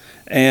consumers.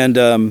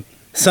 And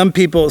some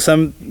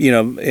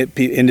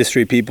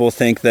industry people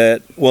think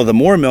that, the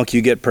more milk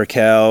you get per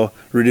cow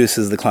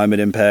reduces the climate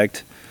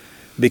impact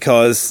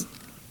because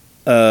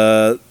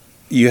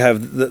you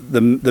have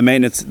the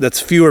maintenance. That's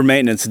fewer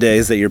maintenance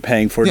days that you're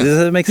paying for. Yeah. Does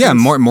that make sense? Yeah,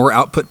 more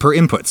output per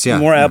inputs. Yeah,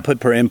 more output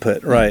per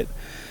input. Right.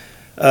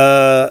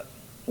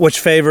 Which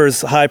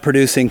favors high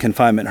producing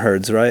confinement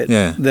herds. Right.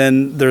 Yeah.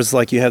 Then there's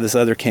you have this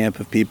other camp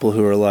of people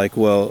who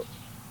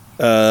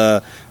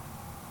are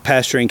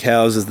pasturing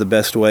cows is the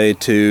best way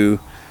to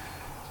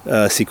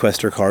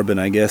sequester carbon,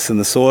 I guess, in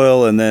the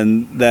soil, and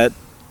then that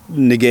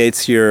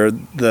negates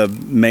the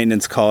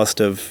maintenance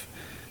cost of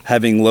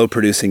having low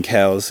producing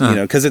cows,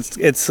 because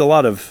it's a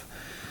lot of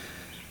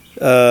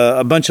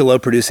a bunch of low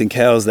producing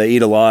cows. They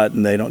eat a lot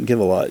and they don't give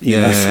a lot.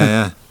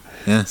 Yeah.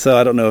 So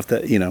I don't know if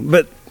that,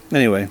 but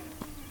anyway,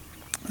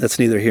 that's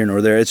neither here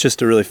nor there. It's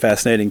just a really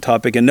fascinating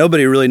topic, and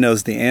nobody really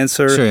knows the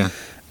answer. Sure, yeah.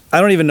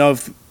 I don't even know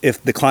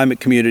if the climate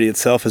community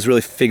itself has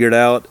really figured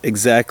out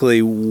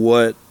exactly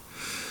what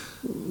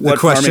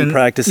farming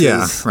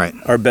practices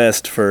are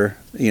best for,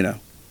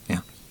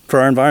 for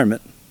our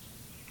environment.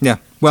 Yeah.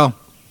 Well,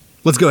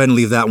 let's go ahead and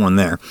leave that one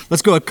there.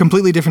 Let's go a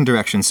completely different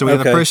direction. So we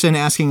have a person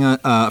asking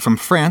from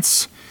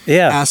France.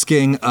 Yeah.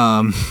 Asking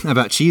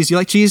about cheese. You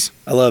like cheese?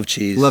 I love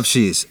cheese. Love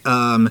cheese.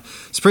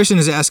 This person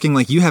is asking,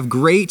 like, you have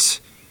great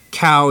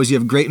cows, you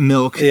have great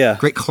milk,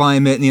 great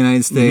climate in the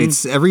United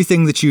States,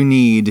 everything that you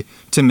need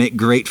to make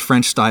great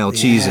French-style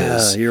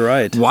cheeses. Yeah, you're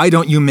right. Why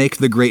don't you make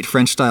the great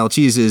French-style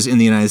cheeses in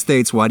the United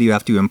States? Why do you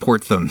have to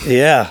import them?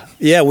 Yeah,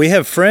 we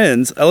have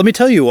friends. Let me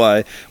tell you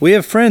why. We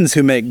have friends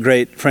who make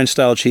great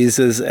French-style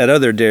cheeses at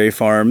other dairy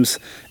farms,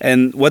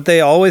 and what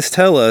they always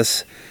tell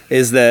us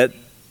is that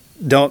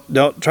don't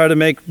try to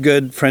make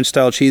good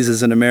French-style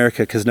cheeses in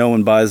America because no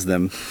one buys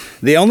them.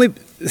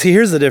 See,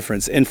 here's the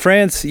difference. In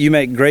France, you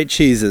make great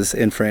cheeses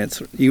in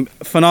France.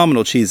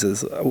 Phenomenal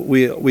cheeses.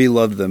 We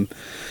love them.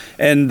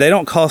 And they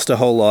don't cost a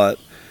whole lot.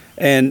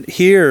 And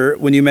here,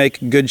 when you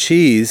make good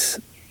cheese,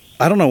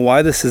 I don't know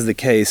why this is the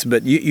case,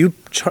 but you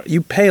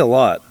pay a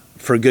lot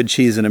for good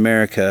cheese in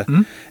America.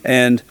 Mm-hmm.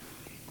 And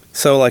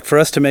so, like, for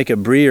us to make a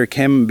Brie or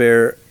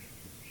Camembert,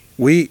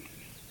 there's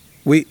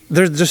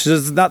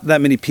not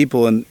that many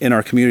people in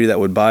our community that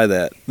would buy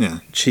that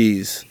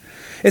cheese.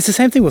 It's the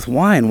same thing with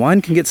wine.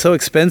 Wine can get so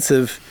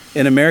expensive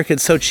in America.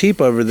 It's so cheap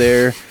over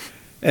there.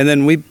 And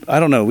then we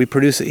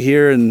produce it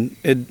here, and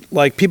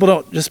people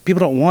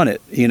don't want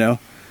it, Yeah.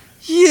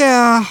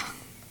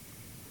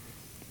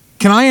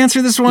 Can I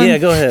answer this one? Yeah,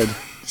 go ahead.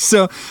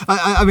 So,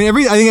 I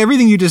think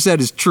everything you just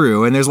said is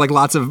true, and there's like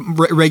lots of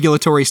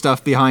regulatory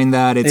stuff behind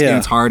that.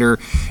 It's harder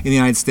in the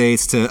United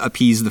States to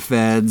appease the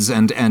feds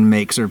and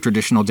make sort of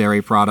traditional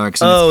dairy products.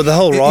 The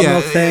whole raw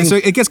milk thing. So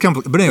it gets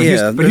complicated. But anyway,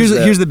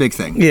 here's the big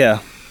thing. Yeah.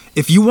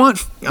 If you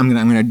want, I'm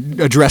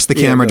gonna address the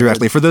camera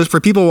directly. Ahead.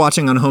 For people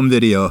watching on home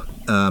video,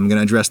 I'm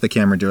gonna address the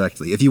camera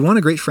directly. If you want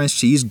a great French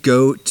cheese,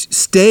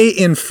 stay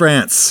in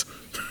France.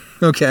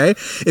 Okay?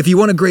 If you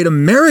want a great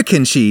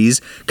American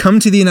cheese,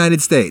 come to the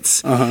United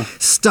States. Uh-huh.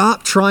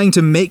 Stop trying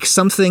to make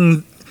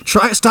something.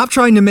 Stop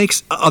trying to make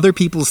other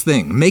people's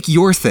thing. Make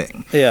your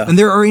thing. Yeah. And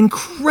there are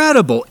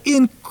incredible,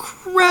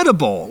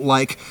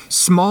 like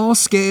small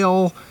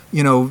scale,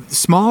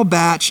 small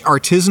batch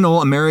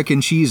artisanal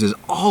American cheeses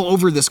all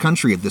over this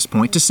country at this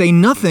point, to say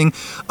nothing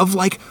of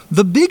like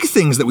the big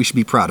things that we should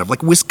be proud of,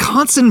 like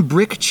Wisconsin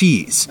brick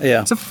cheese.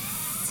 Yeah. It's a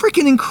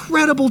freaking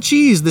incredible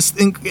cheese.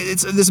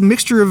 It's this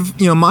mixture of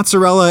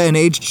mozzarella and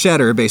aged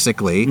cheddar,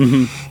 basically,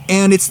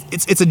 and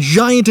it's a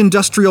giant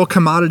industrial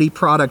commodity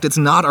product. It's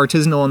not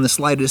artisanal in the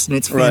slightest, and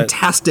it's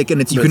fantastic. And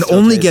you can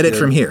only get it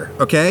from here.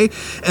 Okay,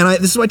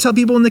 and this is what I tell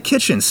people in the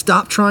kitchen: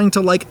 stop trying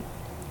to like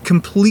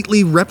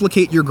completely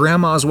replicate your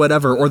grandma's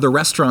whatever or the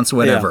restaurant's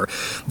whatever.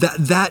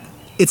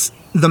 It's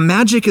the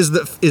magic is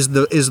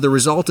the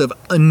result of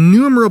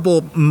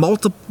innumerable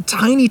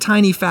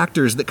tiny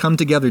factors that come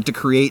together to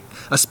create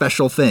a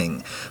special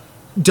thing.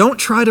 Don't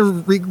try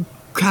to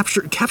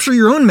capture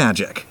your own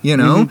magic,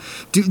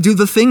 do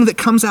the thing that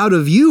comes out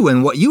of you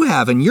and what you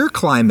have and your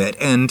climate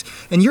and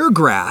your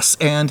grass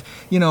and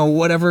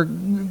whatever,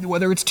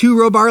 whether it's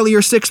 2-row barley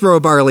or 6-row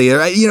barley or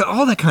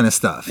all that kind of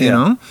stuff.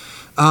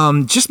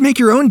 Just make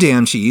your own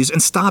damn cheese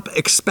and stop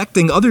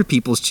expecting other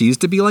people's cheese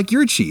to be like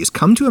your cheese.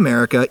 Come to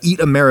America, eat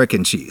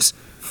American cheese,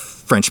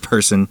 French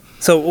person.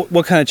 So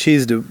what kind of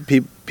cheese do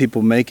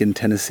people make in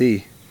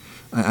Tennessee?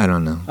 I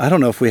don't know. I don't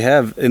know if we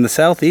have. In the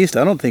Southeast,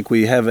 I don't think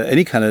we have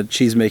any kind of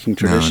cheese-making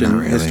tradition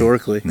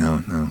historically.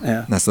 No.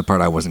 Yeah. That's the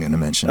part I wasn't going to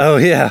mention. Oh,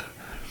 yeah.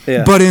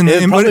 Yeah. But in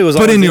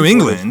New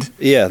England,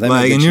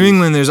 like in New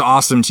England, there's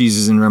awesome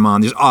cheeses in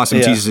Vermont. There's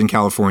awesome cheeses in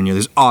California.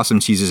 There's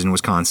awesome cheeses in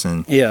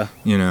Wisconsin. Yeah,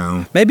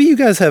 maybe you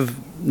guys have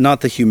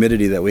not the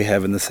humidity that we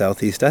have in the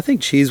Southeast. I think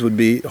cheese would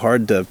be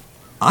hard to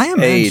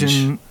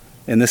age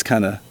in this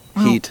kind of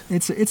heat.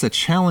 It's a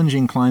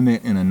challenging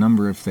climate in a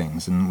number of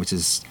things, and which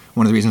is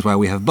one of the reasons why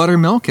we have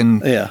buttermilk.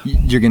 And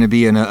you're going to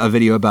be in a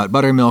video about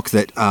buttermilk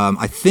that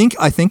I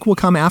think will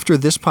come after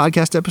this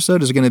podcast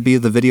episode. Is going to be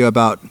the video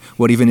about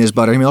what even is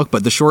buttermilk.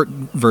 But the short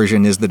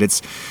version is that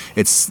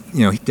it's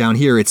down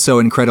here it's so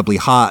incredibly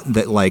hot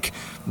that like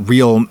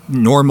real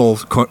normal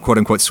quote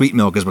unquote sweet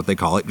milk is what they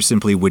call it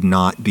simply would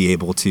not be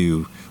able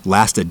to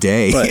last a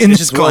day in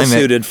this climate. Well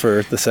suited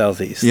for the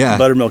Southeast. Yeah,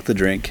 buttermilk the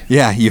drink.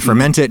 Yeah, you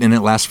ferment it and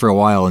it lasts for a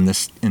while in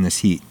this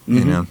heat.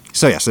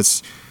 So yes,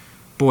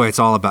 it's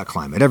all about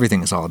climate.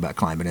 Everything is all about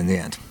climate in the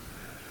end.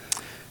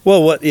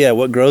 Well,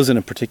 what grows in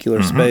a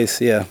particular space?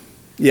 Yeah,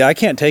 I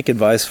can't take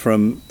advice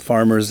from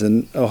farmers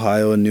in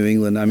Ohio and New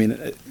England. I mean,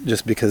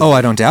 just because. Oh,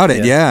 I don't doubt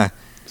it. Yeah.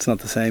 It's not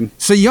the same.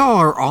 So y'all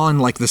are on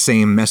like the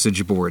same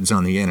message boards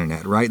on the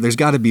internet, right? There's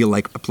got to be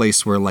like a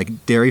place where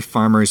like dairy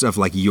farmers of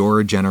like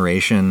your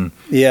generation,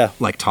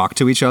 like talk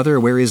to each other.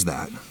 Where is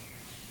that?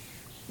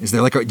 Is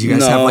there like do you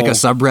guys have like a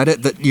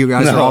subreddit that you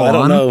guys are all on?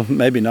 I don't know.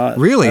 Maybe not.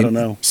 Really? I don't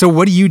know. So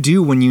what do you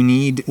do when you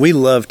need? We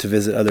love to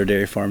visit other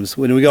dairy farms.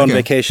 When we go on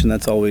vacation,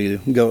 that's all we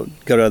do. Go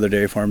to other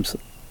dairy farms.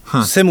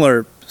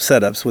 Similar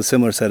setups with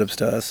similar setups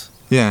to us.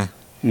 Yeah.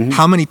 Mm-hmm.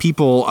 How many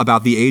people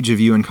about the age of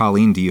you and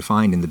Colleen do you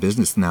find in the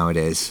business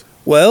nowadays?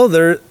 Well,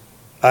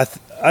 I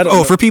don't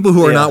know. For people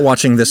who are not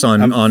watching this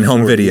on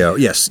home video,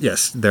 yes,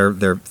 they're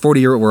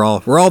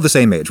 40-year-old. We're all the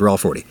same age. We're all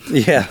 40.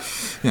 Yeah.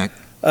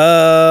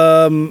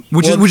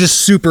 Which is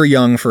super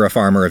young for a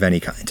farmer of any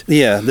kind.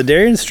 Yeah, the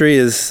dairy industry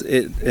has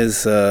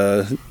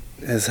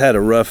had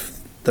a rough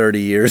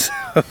 30 years,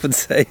 I would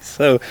say.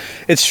 So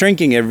it's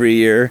shrinking every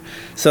year.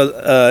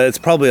 So it's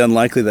probably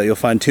unlikely that you'll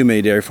find too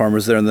many dairy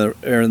farmers there in their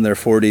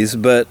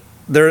 40s. But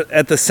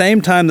at the same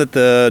time that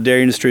the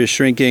dairy industry is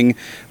shrinking,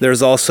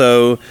 there's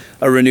also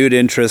a renewed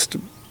interest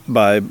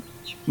by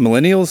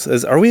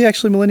millennials. Are we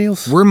actually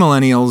millennials? We're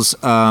millennials.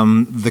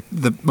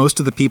 The most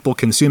of the people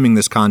consuming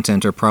this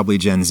content are probably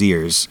Gen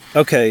Zers.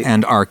 Okay.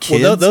 And our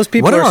kids. Well, those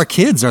people what are our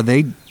kids? Are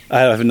they?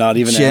 I have not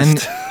even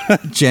asked.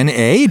 Gen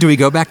A? Do we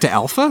go back to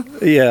Alpha?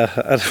 Yeah,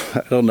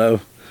 I don't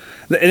know.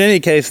 In any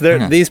case,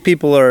 these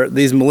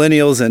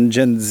millennials and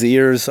Gen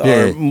Zers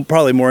are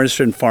probably more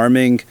interested in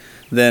farming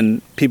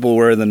than people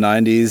were in the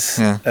 90s.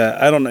 Yeah.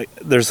 I don't know.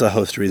 There's a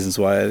host of reasons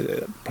why. I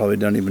probably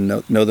don't even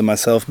know them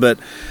myself. But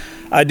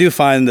I do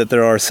find that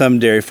there are some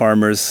dairy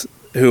farmers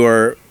who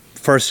are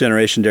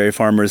first-generation dairy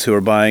farmers who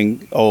are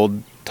buying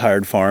old,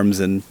 tired farms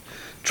and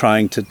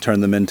trying to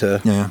turn them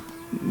into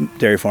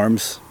dairy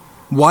farms.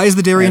 Why is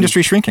the dairy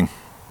industry shrinking?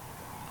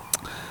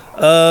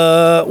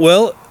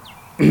 Well,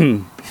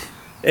 in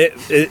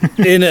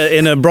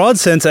a broad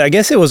sense, I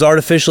guess it was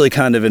artificially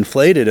kind of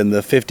inflated in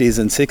the 50s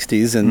and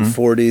 60s and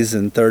 40s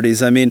and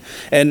 30s. I mean,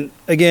 and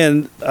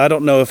again, I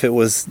don't know if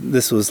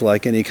this was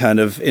like any kind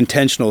of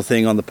intentional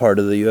thing on the part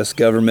of the U.S.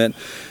 government,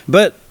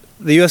 but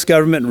the U.S.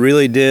 government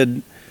really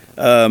did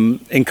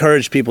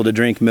encourage people to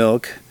drink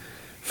milk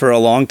for a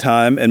long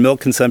time, and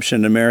milk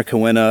consumption in America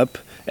went up.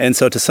 And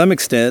so to some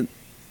extent,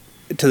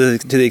 to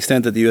the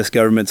extent that the U.S.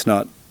 government's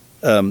not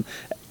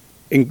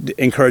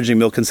encouraging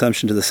milk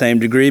consumption to the same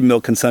degree,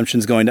 milk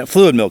consumption's going down,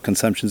 fluid milk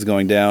consumption's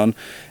going down,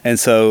 and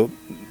so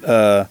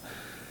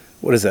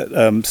what is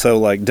that? So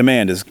like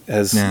demand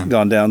has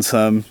gone down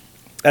some.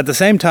 At the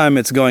same time,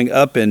 it's going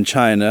up in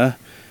China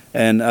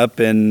and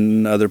up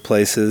in other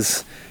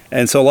places,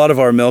 and so a lot of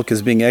our milk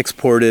is being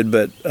exported.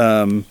 But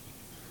I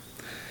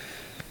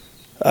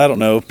don't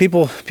know.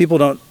 People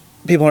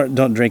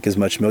don't drink as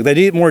much milk. They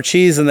eat more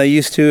cheese than they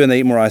used to, and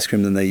they eat more ice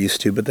cream than they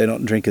used to, but they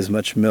don't drink as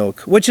much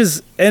milk.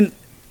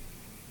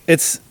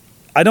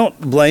 I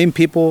don't blame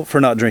people for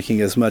not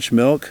drinking as much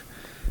milk.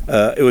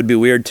 It would be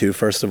weird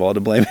first of all, to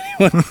blame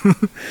anyone.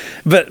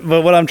 but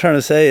what I'm trying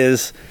to say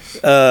is,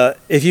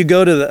 if you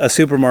go to a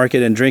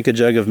supermarket and drink a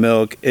jug of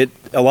milk, it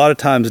a lot of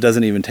times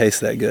doesn't even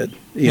taste that good.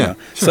 You know?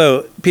 Sure.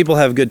 So people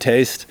have good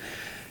taste,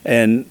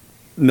 and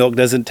milk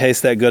doesn't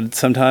taste that good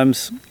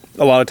sometimes.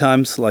 A lot of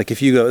times, like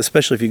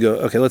especially if you go,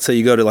 okay, let's say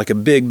you go to like a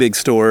big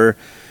store,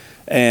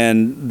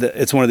 and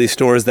it's one of these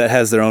stores that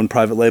has their own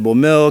private label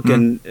milk,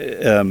 and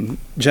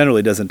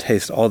generally doesn't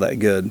taste all that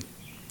good.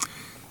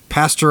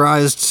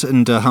 Pasteurized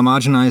and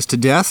homogenized to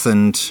death,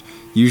 and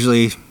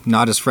usually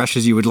not as fresh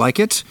as you would like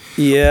it.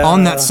 Yeah.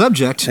 On that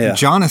subject,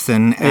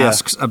 Jonathan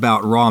asks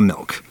about raw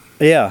milk.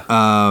 Yeah.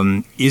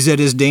 Is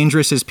it as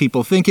dangerous as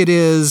people think it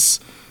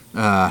is?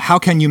 How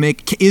can you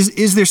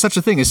is there such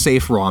a thing as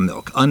safe raw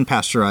milk,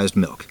 unpasteurized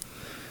milk?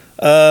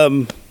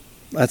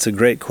 That's a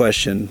great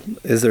question.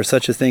 Is there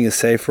such a thing as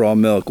safe raw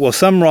milk? Well,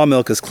 some raw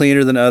milk is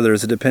cleaner than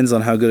others. It depends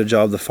on how good a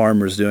job the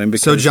farmer's doing.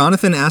 So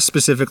Jonathan asked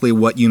specifically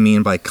what you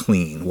mean by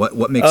clean. What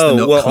makes the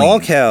milk clean? All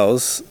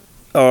cows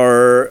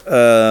are,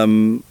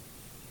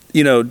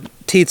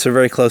 teats are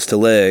very close to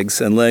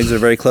legs, and legs are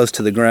very close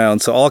to the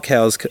ground. So all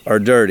cows are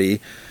dirty.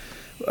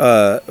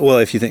 Well,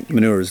 if you think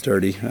manure is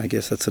dirty, I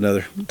guess that's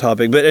another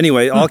topic. But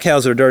anyway, all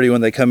cows are dirty when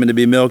they come in to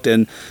be milked,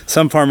 and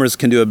some farmers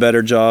can do a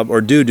better job,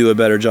 or do a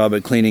better job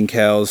at cleaning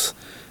cows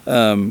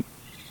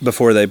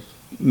before they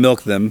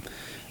milk them.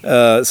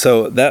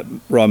 So that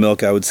raw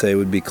milk, I would say,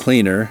 would be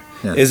cleaner.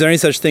 Yeah. Is there any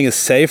such thing as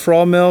safe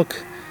raw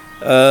milk?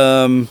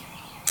 I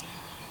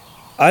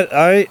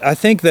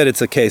think that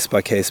it's a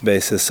case-by-case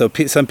basis. So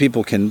some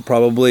people can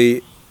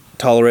probably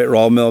tolerate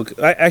raw milk.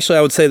 I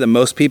would say that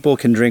most people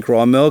can drink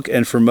raw milk,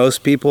 and for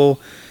most people,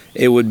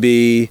 it would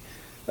be,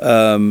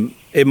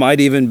 it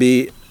might even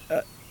be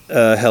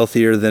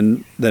healthier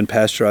than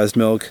pasteurized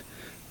milk.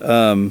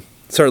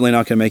 Certainly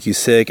not going to make you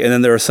sick. And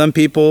then there are some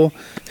people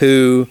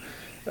who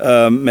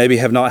maybe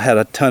have not had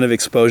a ton of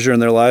exposure in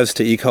their lives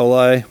to E.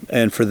 coli,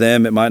 and for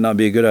them, it might not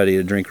be a good idea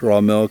to drink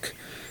raw milk.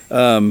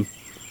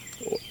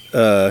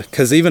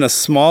 Because even a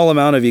small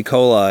amount of E.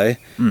 coli,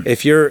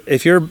 if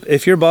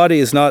your body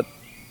is not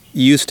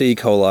used to E.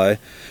 coli,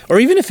 or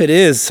even if it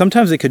is,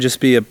 sometimes it could just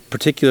be a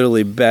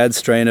particularly bad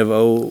strain of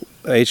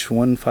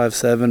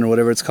H157 or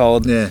whatever it's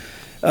called. Yeah.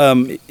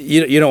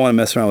 You don't want to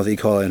mess around with E.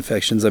 coli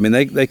infections. I mean,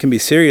 they can be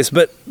serious,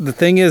 but the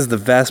thing is, the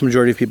vast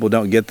majority of people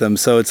don't get them,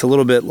 so it's a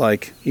little bit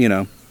like, I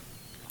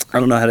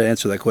don't know how to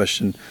answer that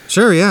question.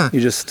 Sure, yeah.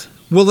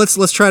 Well,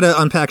 let's try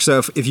to unpack.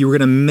 So if you were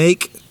going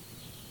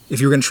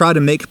to try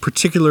to make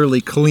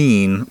particularly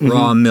clean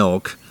raw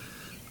milk,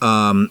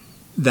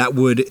 that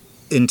would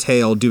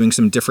entail doing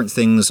some different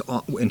things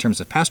in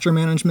terms of pasture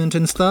management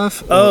and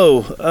stuff?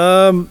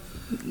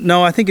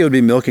 No, I think it would be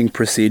milking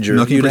procedure.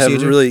 You'd have a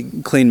really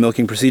clean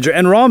milking procedure.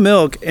 And raw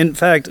milk, in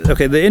fact,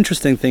 the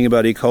interesting thing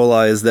about E.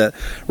 coli is that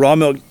raw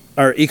milk,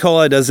 or E.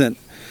 coli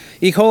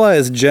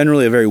is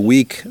generally a very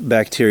weak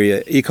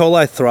bacteria. E.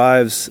 coli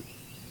thrives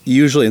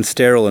usually in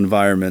sterile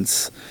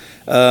environments.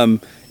 Because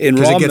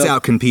it gets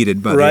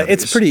outcompeted by the others.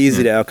 It's pretty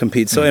easy to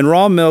outcompete. So in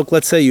raw milk,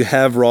 let's say you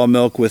have raw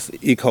milk with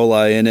E.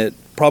 coli in it,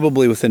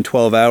 probably within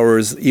 12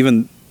 hours,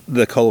 even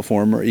the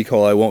coliform or E.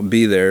 coli won't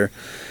be there.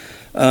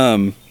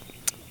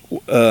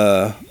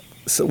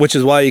 Which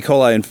is why E.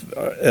 coli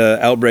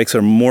outbreaks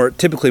are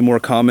typically more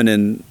common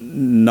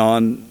in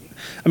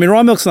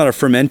raw milk's not a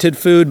fermented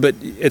food, but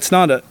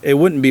it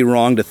wouldn't be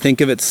wrong to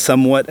think of it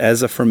somewhat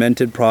as a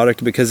fermented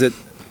product because it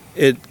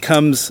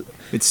comes.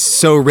 It's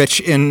so rich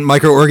in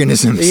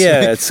microorganisms.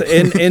 Yeah, it's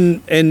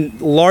in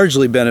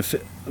largely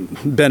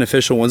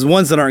beneficial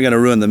ones that aren't going to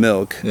ruin the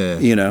milk.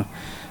 Yeah.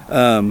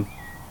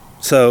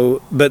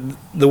 But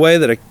the way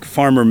that a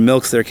farmer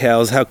milks their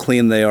cows, how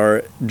clean they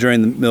are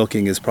during the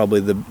milking is probably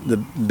the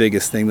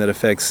biggest thing that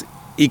affects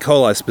E.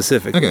 coli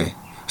specifically. Okay.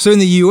 So in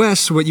the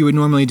U.S., what you would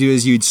normally do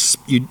is you'd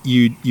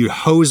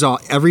hose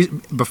off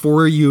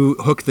before you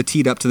hook the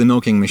teat up to the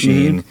milking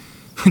machine.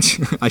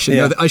 I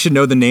should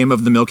know the name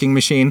of the milking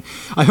machine.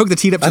 I hook the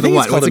teat up to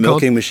What's it called?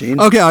 Milking machine.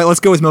 Okay, let's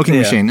go with milking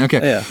machine.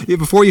 Okay. Yeah.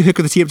 Before you hook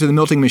the teat up to the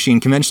milking machine,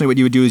 conventionally what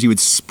you would do is you would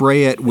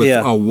spray it with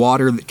a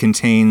water that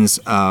contains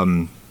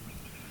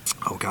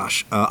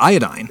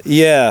iodine.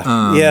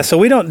 Yeah. So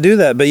we don't do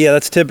that, but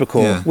that's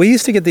typical. Yeah. We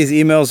used to get these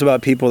emails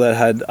about people that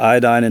had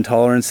iodine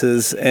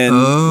intolerances, and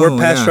we're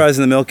pasteurizing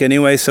the milk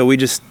anyway, so we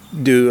just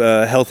do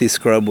a healthy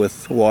scrub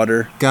with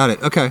water. Got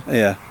it. Okay.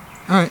 Yeah.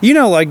 All right.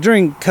 Like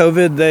during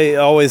COVID, they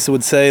always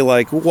would say,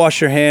 like, wash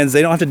your hands.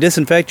 They don't have to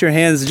disinfect your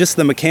hands. Just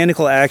the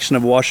mechanical action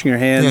of washing your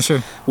hands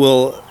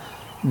will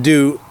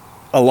do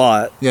a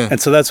lot. Yeah.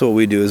 And so that's what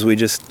we do, is we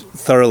just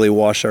thoroughly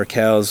wash our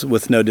cows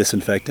with no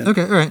disinfectant.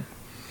 Okay, all right.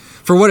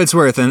 For what it's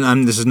worth,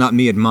 and this is not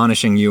me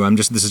admonishing you.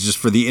 This is just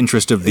for the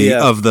interest of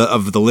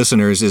the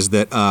listeners. Is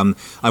that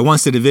I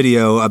once did a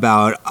video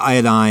about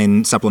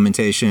iodine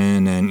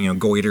supplementation and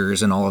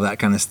goiters and all of that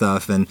kind of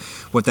stuff. And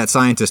what that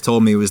scientist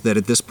told me was that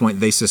at this point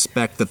they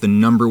suspect that the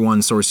number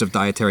one source of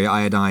dietary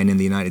iodine in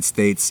the United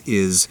States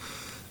is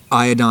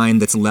iodine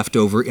that's left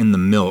over in the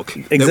milk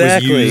that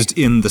was used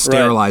in the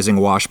sterilizing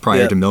wash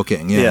prior to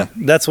milking. Yeah,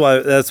 that's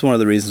one of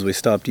the reasons we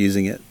stopped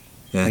using it.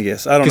 Yeah. I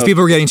guess. I don't know. Because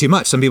people were getting too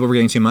much. Some people were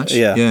getting too much.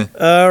 Yeah.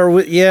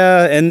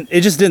 And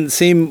it just didn't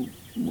seem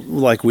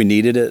like we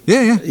needed it.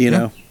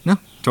 Yeah. No,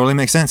 totally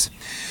makes sense.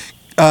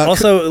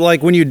 Also,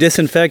 like when you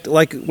disinfect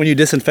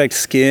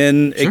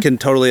skin, it can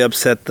totally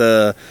upset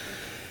the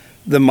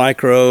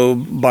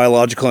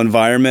microbiological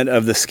environment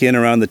of the skin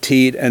around the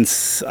teat, and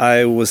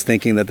I was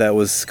thinking that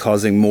was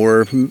causing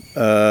more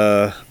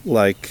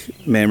like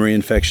mammary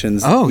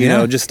infections. Oh,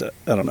 yeah. Just I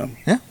don't know.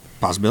 Yeah.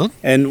 Possibility.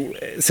 And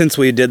since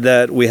we did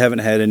that, we haven't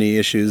had any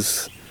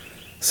issues.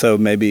 So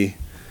maybe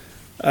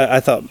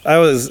I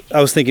was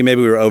thinking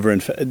maybe we were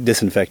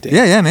disinfecting.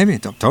 Yeah, maybe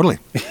totally.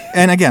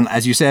 And again,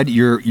 as you said,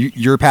 you're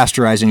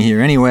pasteurizing here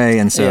anyway,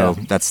 and so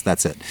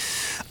that's it.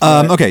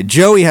 Okay,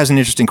 Joey has an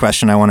interesting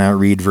question I want to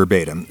read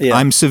verbatim. Yeah.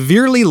 I'm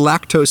severely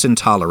lactose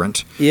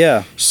intolerant.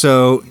 Yeah.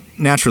 So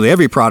naturally,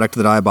 every product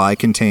that I buy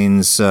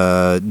contains.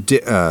 Sorry,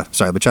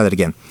 let me try that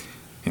again.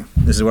 Here,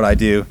 this is what I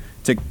do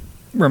to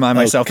remind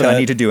myself that I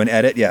need to do an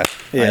edit. Yeah.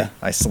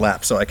 I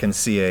slap so I can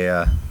see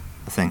a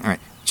thing. All right,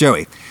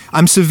 Joey.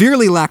 I'm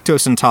severely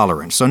lactose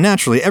intolerant, so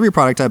naturally every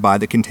product I buy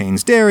that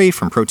contains dairy,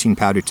 from protein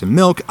powder to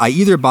milk, I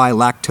either buy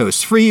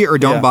lactose-free or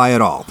don't buy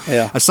at all.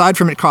 Yeah. Aside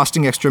from it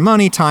costing extra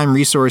money, time,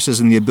 resources,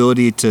 and the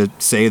ability to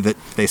say that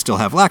they still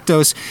have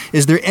lactose,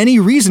 is there any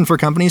reason for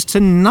companies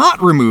to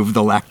not remove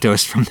the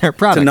lactose from their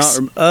products?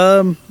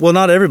 Well,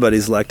 not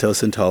everybody's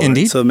lactose intolerant.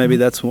 Indeed. So maybe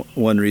that's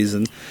one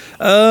reason.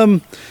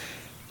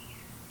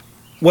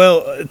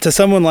 Well, to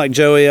someone like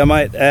Joey, I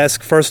might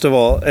ask, first of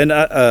all,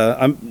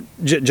 and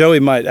Joey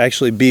might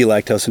actually be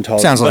lactose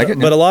intolerant. Sounds like it.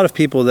 But a lot of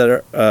people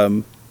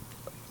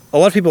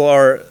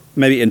are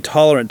maybe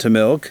intolerant to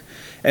milk,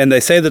 and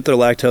they say that they're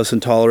lactose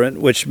intolerant,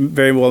 which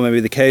very well may be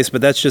the case, but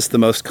that's just the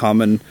most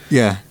commonly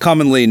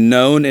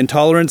known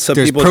intolerance. So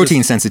there's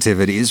protein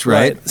sensitivities,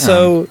 right?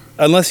 So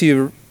unless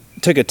you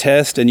took a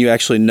test and you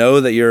actually know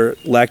that you're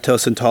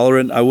lactose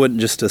intolerant, I wouldn't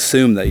just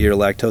assume that you're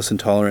lactose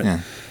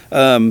intolerant.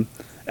 Yeah.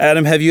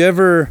 Adam, have you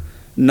ever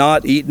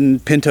not eaten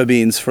pinto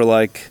beans for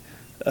like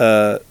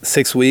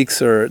 6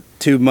 weeks or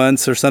 2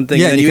 months or something?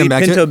 Yeah, and you eat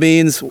pinto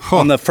beans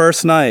on the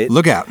first night.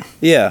 Look out.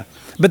 Yeah.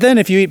 But then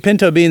if you eat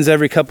pinto beans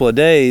every couple of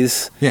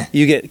days, Yeah.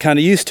 you get kind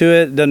of used to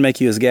it. It doesn't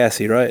make you as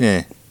gassy, right?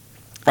 Yeah.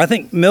 I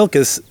think milk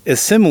is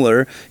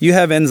similar. You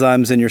have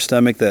enzymes in your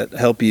stomach that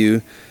help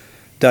you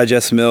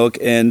digest milk,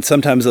 and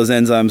sometimes those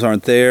enzymes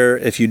aren't there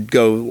if you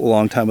go a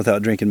long time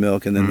without drinking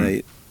milk, and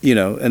then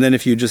and then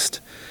if you just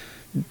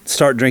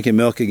start drinking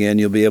milk again,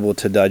 you'll be able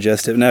to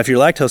digest it. Now, if you're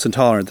lactose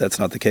intolerant, that's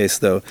not the case,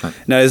 though. Right.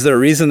 Now, is there a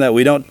reason that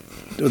we don't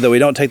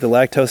take the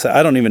lactose?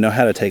 I don't even know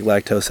how to take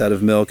lactose out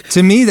of milk.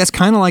 To me, that's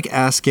kind of like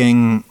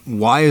asking,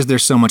 why is there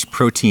so much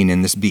protein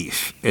in this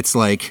beef? It's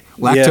like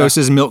lactose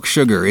is milk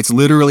sugar. It's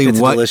literally It's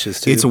what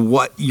delicious, too. It's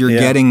what you're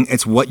getting.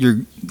 It's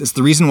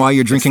the reason why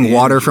you're drinking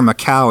water from a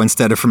cow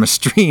instead of from a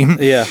stream.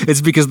 Yeah.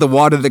 It's because the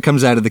water that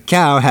comes out of the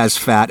cow has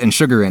fat and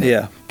sugar in it.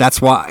 Yeah.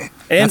 That's why.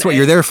 That's what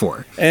you're there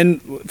for. And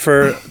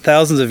for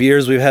thousands of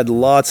years, we've had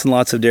lots and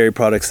lots of dairy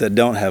products that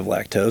don't have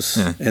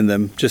lactose in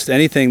them. Just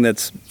anything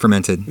that's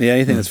fermented. Yeah,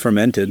 anything that's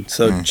fermented.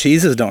 So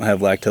cheeses don't have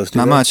lactose.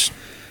 Not much.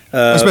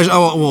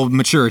 Especially,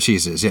 mature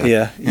cheeses. Yeah.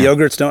 Yeah.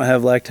 Yogurts don't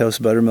have lactose.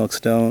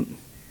 Buttermilks don't.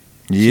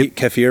 Yep.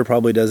 Kefir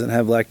probably doesn't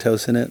have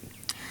lactose in it.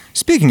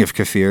 Speaking of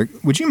kefir,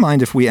 would you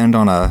mind if we end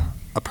on a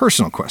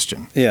personal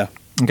question? Yeah.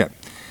 Okay.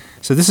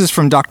 So this is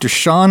from Dr.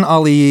 Sean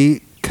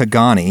Ali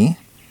Kagani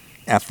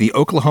at the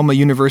Oklahoma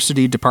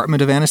University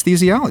Department of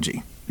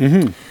Anesthesiology.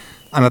 Mm-hmm.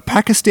 I'm a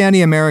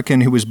Pakistani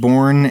American who was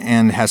born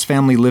and has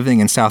family living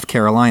in South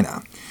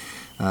Carolina.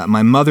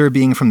 My mother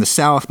being from the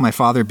South, my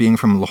father being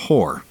from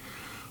Lahore.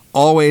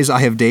 Always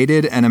I have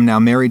dated and am now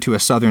married to a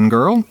Southern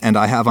girl, and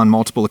I have on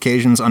multiple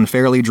occasions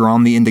unfairly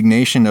drawn the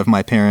indignation of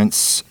my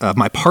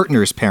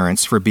partner's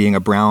parents for being a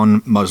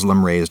brown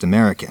Muslim-raised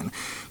American.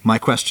 My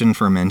question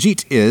for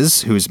Manjit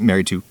is, who's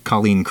married to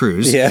Colleen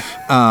Cruz. Yeah.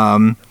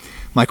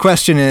 My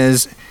question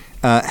is,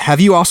 have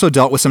you also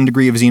dealt with some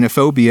degree of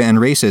xenophobia and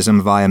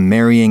racism via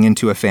marrying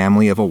into a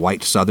family of a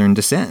white Southern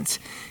descent?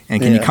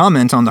 And can you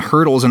comment on the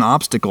hurdles and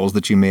obstacles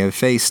that you may have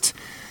faced,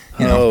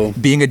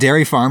 being a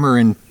dairy farmer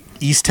in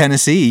East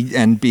Tennessee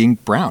and being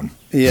brown?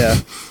 Yeah,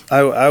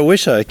 I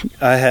wish I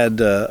had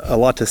a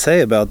lot to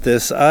say about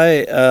this.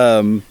 I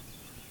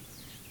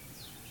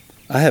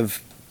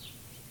have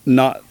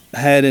not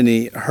had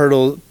any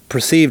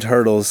perceived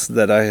hurdles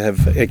that I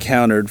have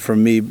encountered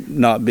from me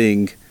not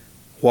being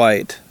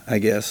white, I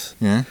guess.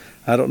 Yeah.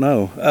 I don't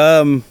know.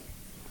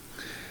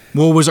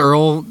 Well, was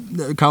Earl,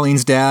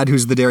 Colleen's dad,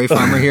 who's the dairy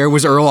farmer here,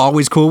 was Earl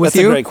always cool with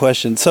you? That's a great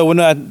question. So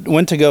when I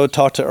went to go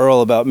talk to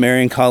Earl about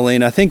marrying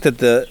Colleen, I think that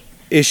the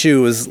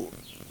issue was,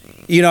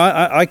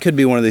 I could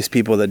be one of these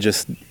people that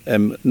just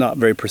am not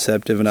very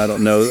perceptive, and I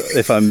don't know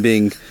if I'm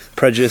being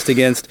prejudiced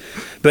against.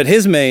 But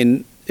his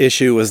main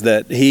issue was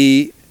that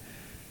he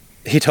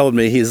told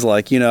me, he's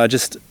like,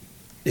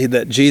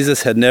 that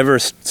Jesus had never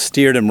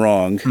steered him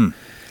wrong.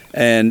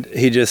 And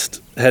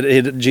Jesus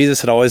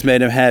had always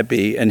made him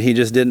happy, and he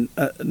just didn't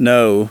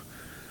know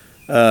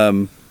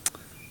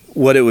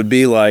what it would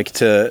be like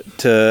to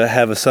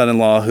have a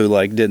son-in-law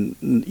who didn't,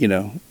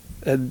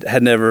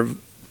 had never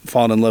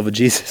fallen in love with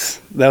Jesus.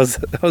 That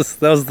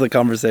was the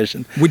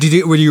conversation. Were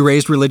you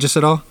raised religious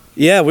at all?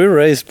 Yeah, we were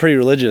raised pretty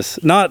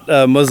religious. Not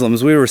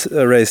Muslims. We were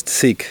raised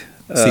Sikh.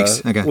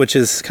 Sikhs, okay. Which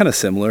is kind of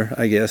similar,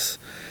 I guess.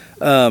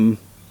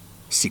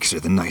 Sikhs are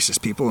the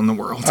nicest people in the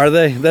world. Are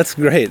they? That's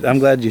great. I'm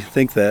glad you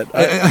think that.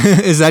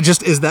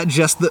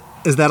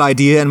 Is that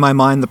idea in my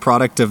mind the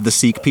product of the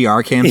Sikh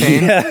PR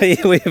campaign?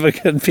 Yeah, we have a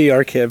good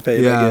PR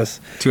campaign, I guess.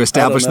 To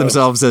establish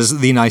themselves as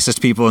the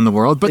nicest people in the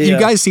world. But you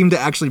guys seem to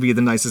actually be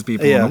the nicest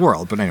people in the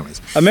world. But anyways.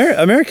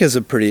 America is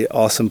a pretty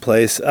awesome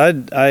place.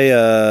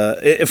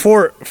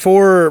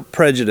 For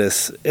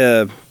prejudice,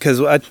 because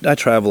I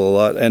travel a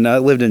lot, and I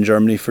lived in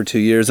Germany for 2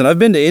 years, and I've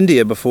been to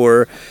India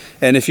before.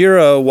 And if you're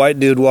a white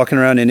dude walking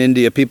around in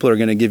India, people are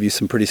going to give you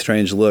some pretty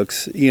strange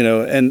looks,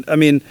 And I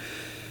mean,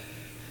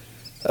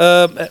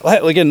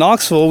 like in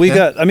Knoxville, we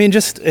got. I mean,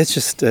 it's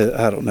just.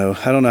 I don't know.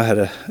 I don't know how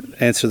to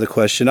answer the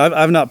question.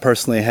 I've not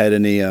personally had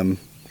any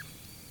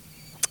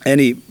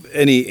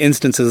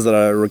instances that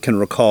I can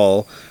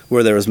recall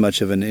where there was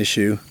much of an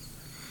issue.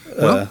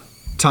 Well,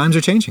 times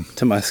are changing.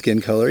 To my skin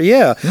color,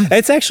 yeah.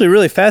 It's actually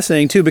really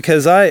fascinating too,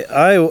 because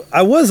I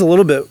was a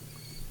little bit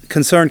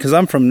concerned because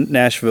I'm from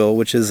Nashville,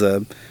 which is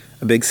a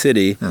big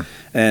city,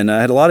 and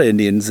I had a lot of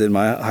Indians in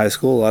my high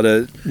school, a lot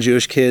of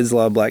Jewish kids, a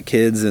lot of black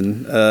kids,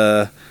 and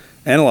a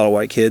lot of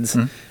white kids.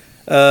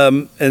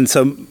 And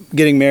so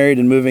getting married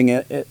and moving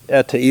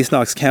to East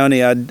Knox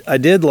County, I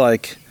did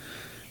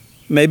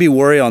maybe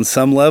worry on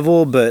some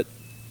level, but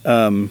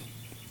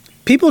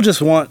people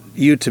just want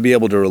you to be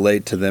able to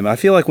relate to them. I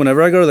feel like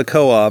whenever I go to the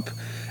co-op,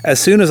 as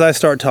soon as I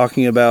start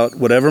talking about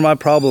whatever my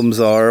problems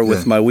are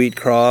with my wheat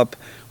crop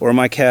or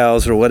my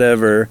cows or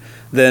whatever,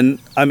 then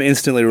I'm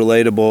instantly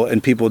relatable,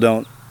 and people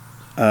don't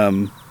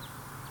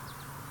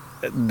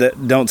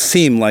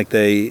seem like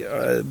they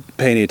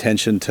pay any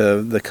attention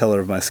to the color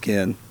of my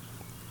skin,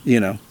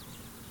 Well,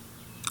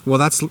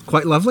 that's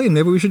quite lovely, and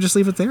maybe we should just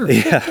leave it there.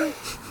 Yeah.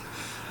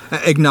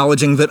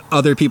 Acknowledging that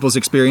other people's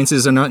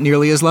experiences are not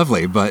nearly as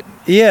lovely, but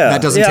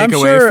that doesn't take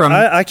away from.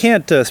 I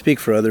can't speak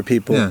for other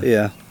people.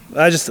 Yeah.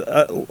 I just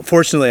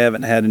fortunately I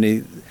haven't had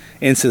any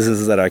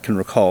instances that I can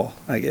recall,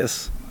 I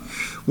guess.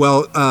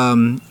 Well,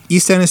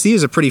 East Tennessee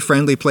is a pretty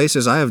friendly place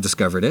as I have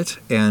discovered it.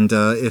 And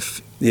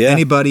if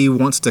anybody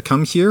wants to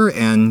come here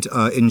and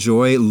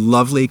enjoy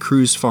lovely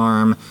Cruise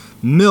Farm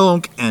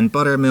milk and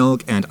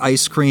buttermilk and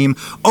ice cream.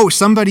 Oh,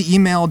 somebody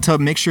emailed to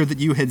make sure that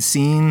you had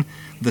seen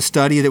the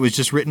study that was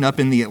just written up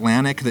in the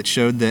Atlantic that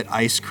showed that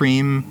ice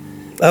cream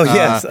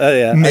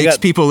makes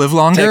people live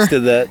longer.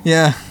 Texted that.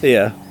 Yeah.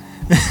 Yeah.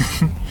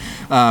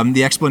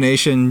 The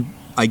explanation,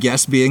 I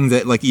guess, being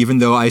that like even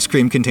though ice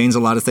cream contains a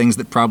lot of things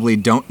that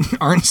probably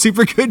aren't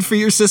super good for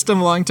your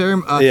system long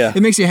term,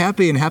 it makes you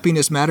happy, and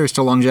happiness matters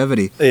to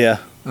longevity. Yeah.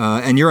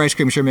 And your ice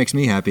cream sure makes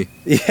me happy.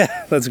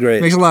 Yeah, that's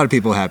great. Makes a lot of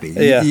people happy.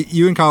 Yeah.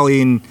 You and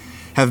Colleen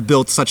have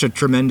built such a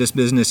tremendous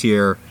business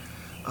here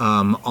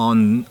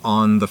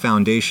on the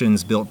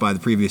foundations built by the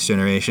previous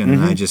generation.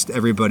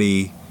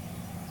 And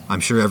I'm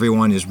sure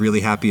everyone is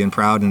really happy and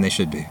proud, and they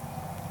should be.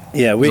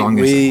 Yeah, we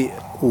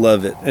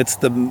love it. It's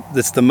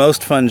the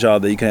most fun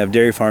job that you can have,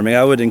 dairy farming.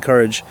 I would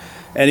encourage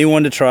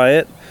anyone to try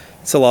it.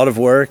 It's a lot of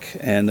work,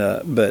 and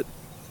but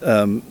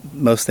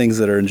most things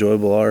that are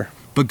enjoyable are.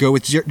 But go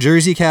with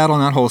Jersey cattle,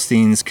 not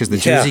Holsteins, because the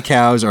Jersey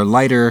cows are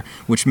lighter,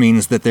 which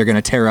means that they're going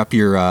to tear up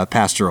your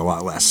pasture a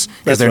lot less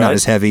because they're not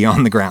as heavy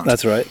on the ground.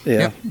 That's right.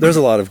 Yeah. There's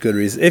a lot of good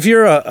reasons. If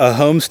you're a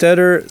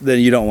homesteader, then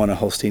you don't want a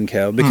Holstein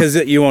cow because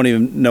you won't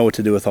even know what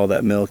to do with all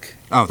that milk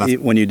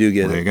when you do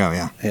get it. There you go,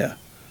 yeah. Yeah.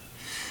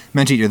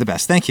 Menjit, you're the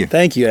best. Thank you.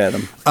 Thank you,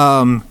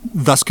 Adam.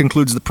 Thus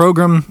concludes the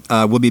program.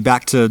 We'll be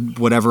back to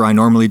whatever I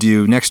normally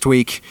do next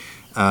week.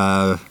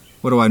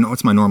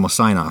 What's my normal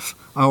sign-off?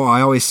 Oh,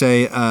 I always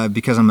say,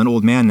 because I'm an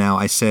old man now,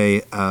 I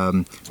say,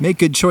 make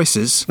good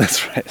choices.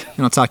 That's right.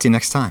 And I'll talk to you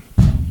next time.